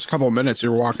 the first couple of minutes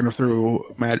you're walking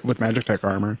through with Magitech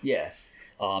armor. Yeah.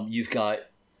 You've got,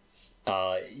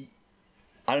 I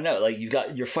don't know, like,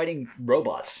 you're fighting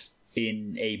robots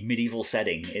in a medieval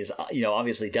setting is,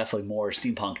 obviously definitely more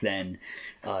steampunk than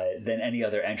any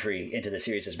other entry into the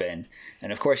series has been.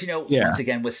 And of course, once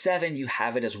again, with 7, you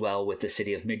have it as well with the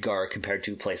city of Midgar compared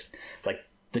to a place like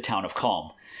the town of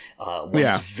Calm.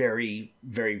 It's very,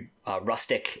 very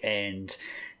rustic and,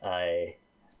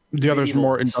 the other's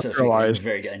more industrialized. So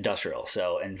very industrial,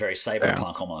 and very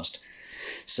cyberpunk almost.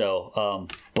 So,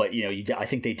 but I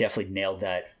think they definitely nailed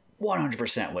that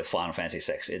 100% with Final Fantasy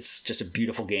VI. It's just a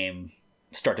beautiful game,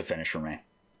 start to finish for me.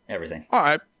 Everything.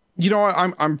 You know what?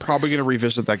 I'm probably going to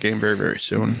revisit that game very, very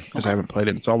soon because I haven't played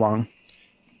it in so long.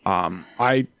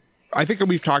 I think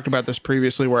we've talked about this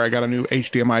previously, where I got a new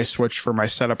HDMI switch for my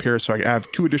setup here, so I have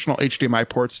 2 additional HDMI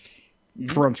ports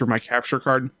to run through my capture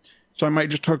card. So I might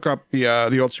just hook up the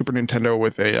old Super Nintendo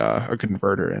with a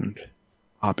converter and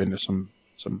hop into some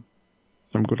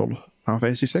good old Final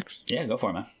Fantasy VI. Yeah, go for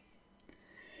it, man.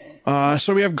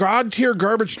 So we have God tier,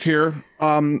 garbage tier.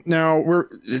 Now we're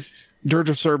Dirge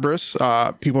of Cerberus.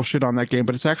 People shit on that game,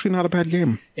 but it's actually not a bad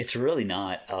game. It's really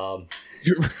not.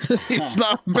 It's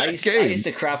not a bad game. I used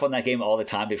to crap on that game all the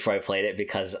time before I played it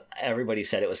because everybody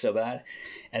said it was so bad.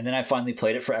 And then I finally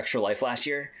played it for Extra Life last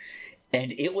year,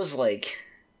 and it was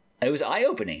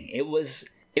eye-opening. It was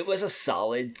a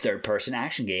solid third-person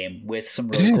action game with some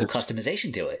really cool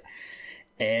customization to it.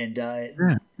 And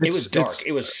it was dark.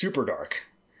 It was super dark.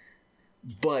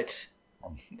 But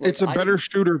it's a better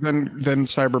shooter than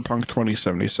Cyberpunk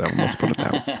 2077. Let's put it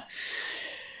that way.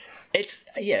 It's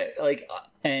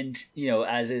and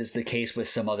as is the case with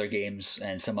some other games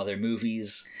and some other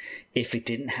movies, if it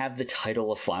didn't have the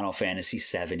title of Final Fantasy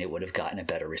VII, it would have gotten a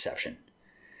better reception.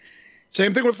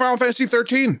 Same thing with Final Fantasy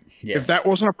 13. Yeah. If that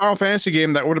wasn't a Final Fantasy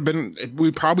game, that would have been.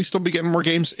 We'd probably still be getting more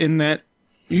games in that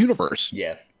universe.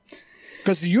 Yeah,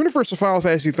 because the universe of Final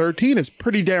Fantasy 13 is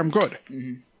pretty damn good.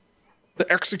 Mm-hmm. The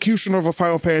execution of a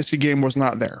Final Fantasy game was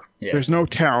not there. Yeah. There's no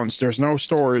towns. There's no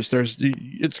stores.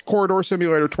 It's Corridor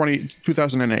Simulator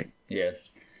 2008. Yeah.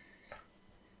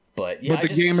 But the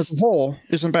game as a whole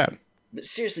isn't bad. But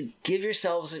seriously, give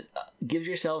yourselves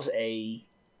a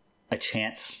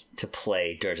chance to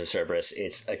play Dirge of Cerberus.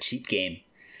 It's a cheap game.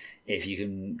 If you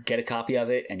can get a copy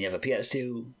of it and you have a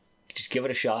PS2, just give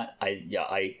it a shot.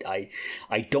 I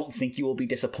don't think you will be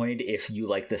disappointed if you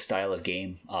like this style of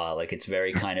game. It's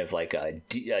very kind of like a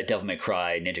Devil May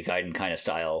Cry, Ninja Gaiden kind of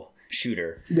style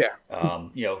shooter. Yeah.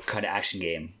 Kind of action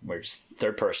game where it's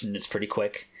third person. It's pretty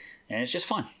quick and it's just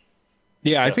fun.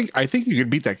 Yeah, so, I think you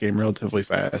could beat that game relatively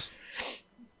fast.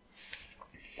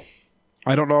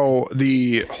 I don't know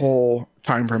the whole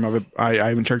time frame of it. I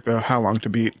haven't checked how long to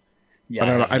beat.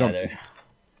 Yeah, I don't either.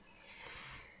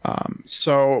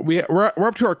 So we're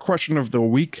up to our question of the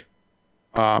week.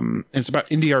 It's about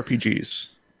indie RPGs.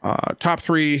 Top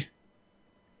three.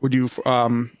 Would you?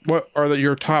 What are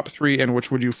your top three, and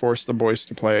which would you force the boys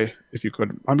to play if you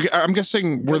could? I'm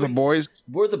guessing we're the boys.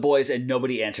 We're the boys, and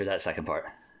nobody answered that second part.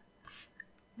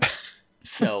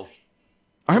 So,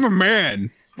 I'm a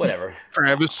man. Whatever,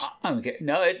 Travis. Okay.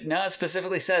 No, it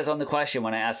specifically says on the question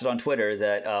when I asked it on Twitter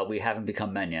that we haven't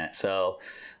become men yet. So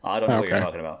I don't know what you're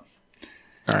talking about.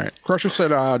 All right. Crusher said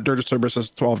Dirge of Cerberus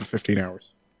is 12 to 15 hours.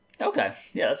 Okay.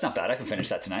 Yeah, that's not bad. I can finish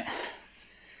that tonight.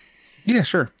 Yeah,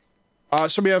 sure.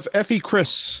 So we have F.E.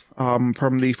 Chris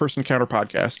from the First Encounter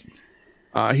podcast.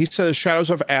 He says Shadows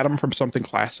of Adam from Something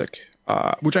Classic,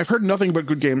 which I've heard nothing but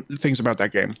good things about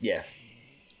that game. Yeah.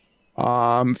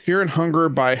 Fear and Hunger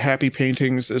by Happy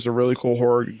Paintings is a really cool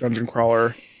horror dungeon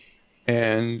crawler.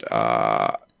 And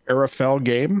Arafel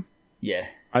game? Yeah.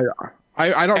 I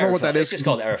don't know what that is. It's just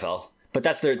called Arafel. But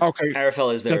that's their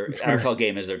Arafel is their Arafel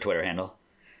game is their Twitter handle.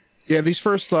 Yeah, these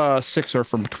first 6 are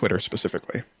from Twitter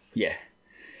specifically. Yeah.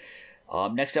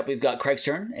 Next up, we've got Craig's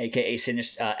turn, aka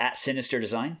at Sinister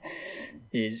Design.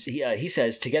 He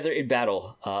says Together in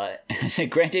Battle.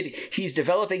 Granted, he's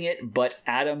developing it, but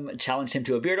Adam challenged him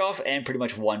to a beard off and pretty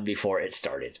much won before it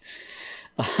started.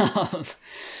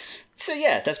 So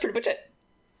yeah, that's pretty much it.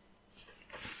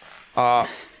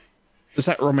 Is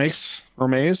that Romaze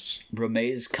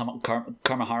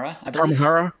Kamahara, I believe.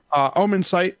 Kamahara, Omen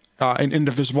Sight, and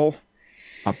Indivisible.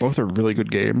 Both are really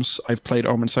good games. I've played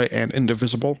Omen Sight and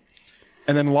Indivisible.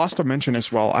 And then Lost Dimension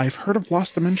as well. I've heard of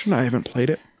Lost Dimension. I haven't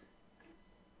played it.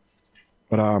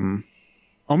 But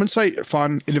Omen Sight,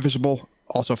 fun. Indivisible,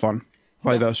 also fun.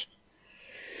 Play those.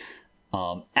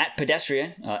 At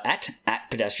Pedestrian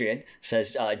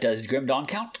says, does Grim Dawn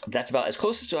count? That's about as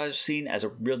close as I've seen as a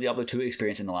real Diablo 2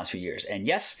 experience in the last few years. And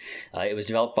yes, it was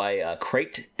developed by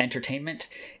Crate Entertainment,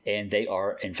 and they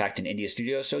are, in fact, an indie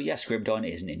studio. So yes, Grim Dawn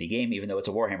is an indie game, even though it's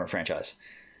a Warhammer franchise.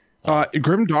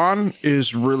 Grim Dawn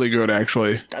is really good,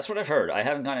 actually. That's what I've heard. I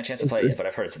haven't gotten a chance to play it yet, but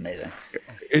I've heard it's amazing.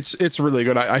 It's really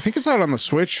good. I think it's out on the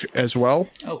Switch as well.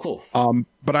 Oh, cool.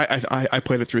 But I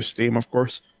played it through Steam, of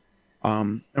course.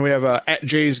 And we have at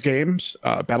Jay's Games,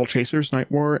 Battle Chasers,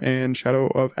 Night War, and Shadow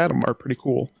of Adam are pretty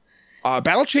cool.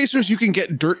 Battle Chasers you can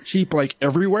get dirt cheap like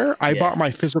everywhere. I bought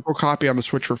my physical copy on the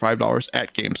Switch for $5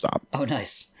 at GameStop. Oh,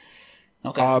 nice.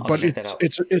 Okay, but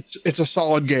it's a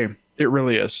solid game. It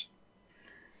really is.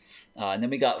 And then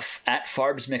we got at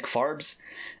Farbs McFarbs,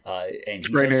 and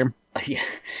he Great says, name. Yeah,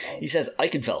 he says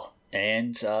Eichenfell,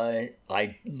 and I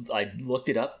looked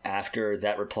it up after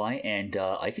that reply, and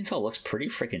Eichenfell looks pretty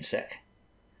freaking sick.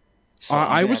 So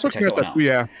I was looking at that.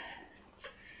 Yeah.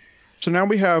 So now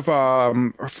we have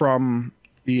from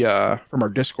our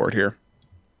Discord here.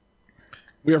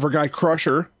 We have our guy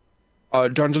Crusher,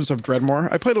 Dungeons of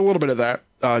Dreadmore. I played a little bit of that.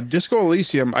 Disco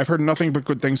Elysium. I've heard nothing but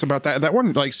good things about that. That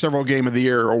won like several Game of the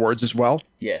Year awards as well.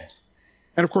 Yeah.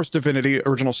 And of course, Divinity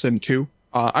Original Sin 2.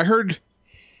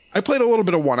 I played a little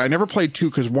bit of 1. I never played 2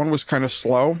 because 1 was kind of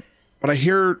slow, but I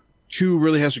hear 2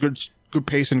 really has a good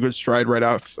pace and good stride right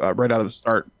out of the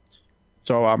start.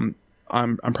 So I'm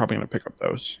probably gonna pick up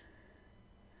those.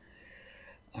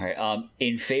 All right.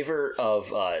 In favor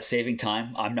of saving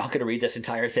time, I'm not going to read this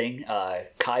entire thing.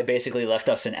 Kai basically left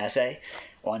us an essay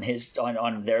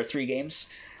on their 3 games.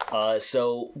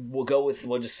 So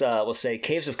we'll say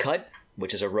Caves of Qud,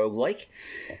 which is a roguelike.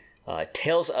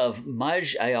 Tales of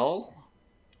Maj Ayal,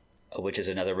 which is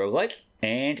another roguelike,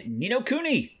 and Ni no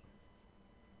Kuni,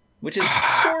 which is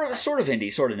sort of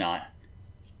indie, sort of not.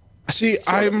 See,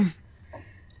 I'm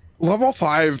level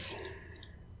 5.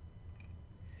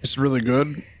 It's really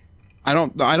good. I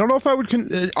don't know if I would.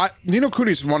 Ni no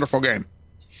Kuni is a wonderful game.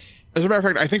 As a matter of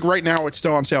fact, I think right now it's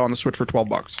still on sale on the Switch for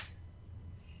 $12.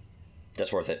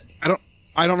 That's worth it.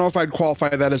 I don't know if I'd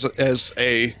qualify that as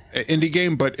a indie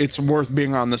game, but it's worth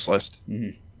being on this list.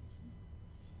 Mm-hmm.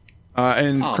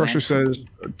 And Crusher says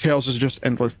Tales is just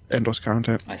endless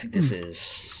content. I think this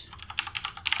is.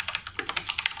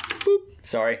 Boop.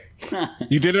 Sorry.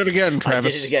 You did it again, Travis.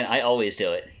 I did it again. I always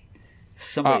do it.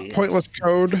 Pointless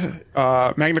Code,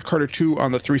 Magna Carta 2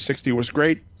 on the 360 was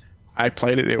great. I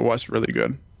played it. It was really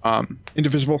good.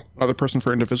 Indivisible, another person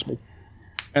for Indivisible.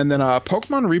 And then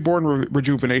Pokemon Reborn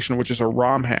Rejuvenation, which is a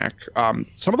ROM hack.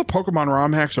 Some of the Pokemon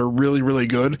ROM hacks are really, really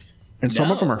good, and some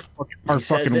of them are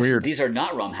fucking weird. These are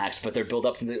not ROM hacks, but they're built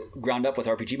up to the ground up with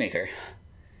RPG Maker.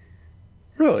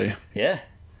 Really? Yeah.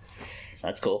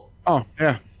 That's cool. Oh,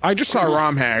 yeah. I just saw a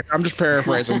ROM hack. I'm just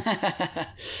paraphrasing.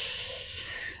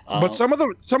 But some of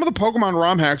the Pokemon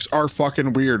ROM hacks are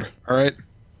fucking weird. All right.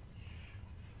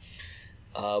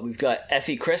 We've got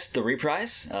Effie Chris, the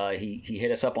reprise. He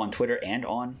hit us up on Twitter and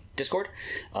on Discord.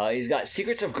 He's got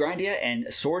Secrets of Grindia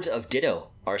and Swords of Ditto,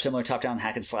 are similar top-down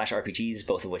hack and slash RPGs,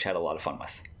 both of which had a lot of fun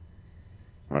with.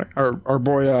 All right. Our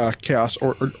boy Chaos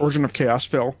or Origin of Chaos,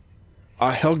 Phil.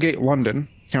 Hellgate London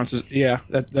counts as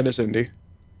that is indie.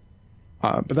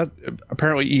 But that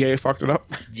apparently EA fucked it up.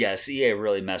 Yes, EA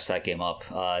really messed that game up.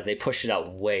 They pushed it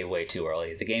out way, way too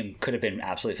early. The game could have been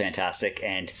absolutely fantastic,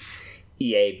 and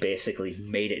EA basically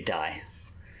made it die.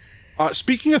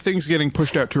 Speaking of things getting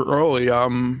pushed out too early,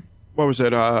 what was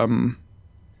it?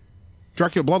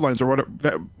 Dracula Bloodlines or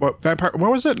what vampire?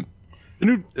 What was it?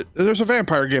 There's a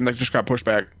vampire game that just got pushed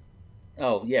back.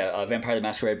 Oh yeah, Vampire the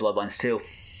Masquerade Bloodlines 2.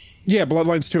 Yeah,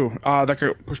 Bloodlines 2. That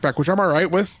got pushed back, which I'm all right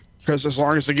with. Because as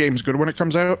long as the game's good when it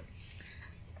comes out.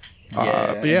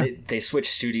 Yeah. They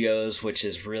switched studios, which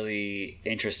is really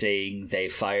interesting. They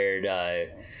fired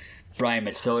Brian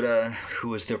Mitsoda, who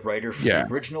was the writer for the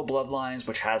original Bloodlines,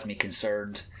 which has me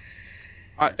concerned.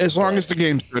 As long as the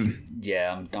game's good.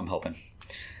 Yeah, I'm hoping.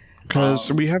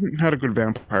 Because we haven't had a good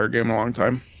vampire game in a long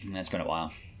time. It's been a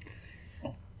while.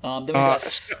 Then we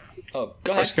got... go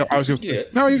ahead.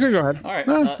 No, you can go ahead. All right.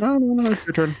 No, it's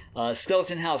your turn.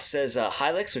 Skeleton House says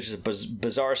Hylix, which is a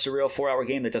bizarre, surreal 4-hour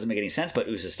game that doesn't make any sense, but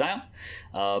oozes style.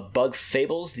 Bug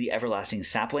Fables, The Everlasting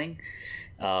Sapling.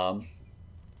 And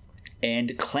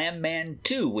Clam Man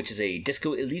 2, which is a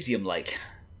Disco Elysium-like,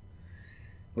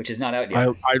 which is not out yet.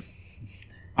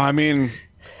 I mean,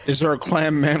 is there a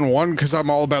Clam Man 1? Because I'm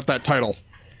all about that title.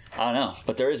 I don't know,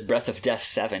 but there is Breath of Death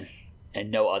 7, and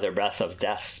no other Breath of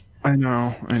Deaths. I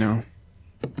know.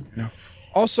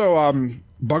 Also,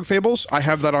 Bug Fables, I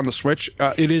have that on the Switch.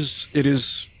 It's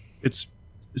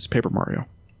Paper Mario.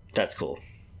 That's cool.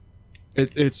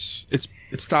 It's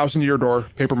Thousand Year Door,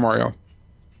 Paper Mario.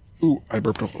 Ooh, I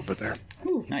burped a little bit there.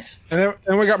 Ooh, nice. And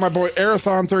then we got my boy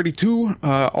Arathon 32,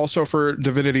 also for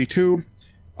Divinity 2,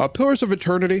 Pillars of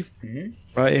Eternity,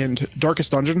 and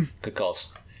Darkest Dungeon. Good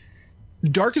calls.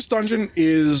 Darkest Dungeon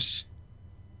is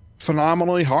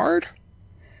phenomenally hard,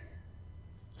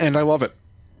 and I love it.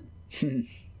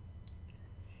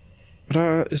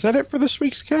 But is that it for this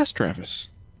week's cast, Travis?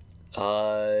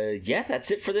 Yeah, that's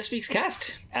it for this week's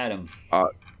cast, Adam.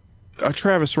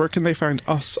 Travis, where can they find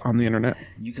us on the internet?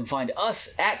 You can find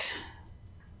us at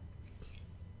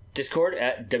Discord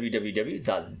at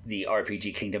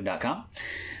www.therpgkingdom.com.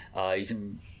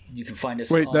 You can find us.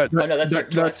 Wait,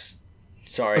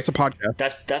 sorry. That's a podcast.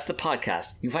 That's the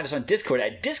podcast. You can find us on Discord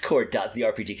at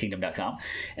discord.therpgkingdom.com,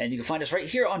 and you can find us right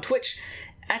here on Twitch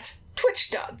at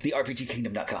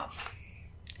twitch.therpgkingdom.com.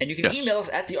 And you can email us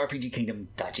at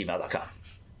therpgkingdom.gmail.com.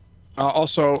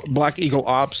 Also, Black Eagle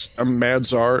Ops, Mad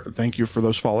Czar, thank you for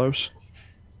those follows.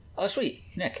 Oh, sweet.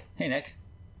 Nick. Hey, Nick.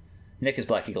 Nick is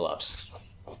Black Eagle Ops.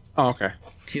 Oh, okay.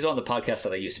 He's on the podcast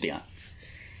that I used to be on.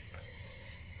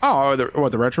 Oh,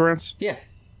 the Retro Rants? Yeah.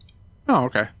 Oh,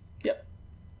 okay. Yep.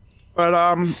 But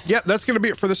yeah, that's going to be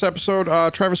it for this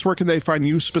episode. Travis, where can they find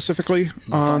you specifically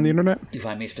on the internet? You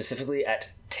find me specifically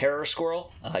at Terror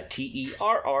Squirrel,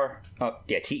 TerrorSkwirl,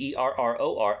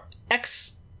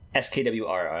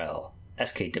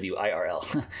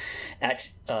 at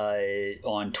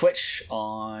on Twitch,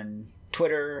 on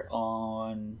Twitter,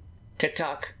 on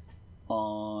TikTok,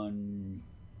 on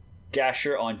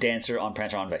Dasher, on Dancer, on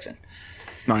Prancer, on Vixen.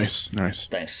 Nice.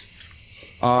 Thanks.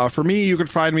 For me, you can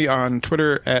find me on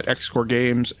Twitter at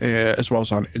XCoreGames, as well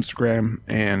as on Instagram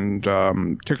and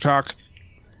TikTok.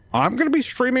 I'm going to be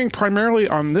streaming primarily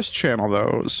on this channel,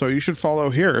 though, so you should follow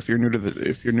here if you're new to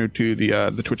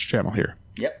the Twitch channel here.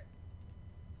 Yep.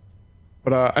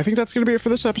 But I think that's going to be it for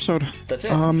this episode. That's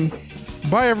it.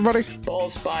 Bye, everybody.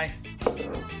 Balls, bye.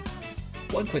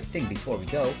 One quick thing before we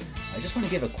go. I just want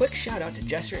to give a quick shout out to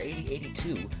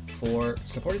Jester8082 for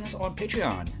supporting us on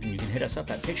Patreon. And you can hit us up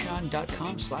at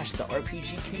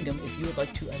patreon.com/therRPGKingdom if you would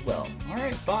like to as well. All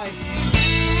right, bye.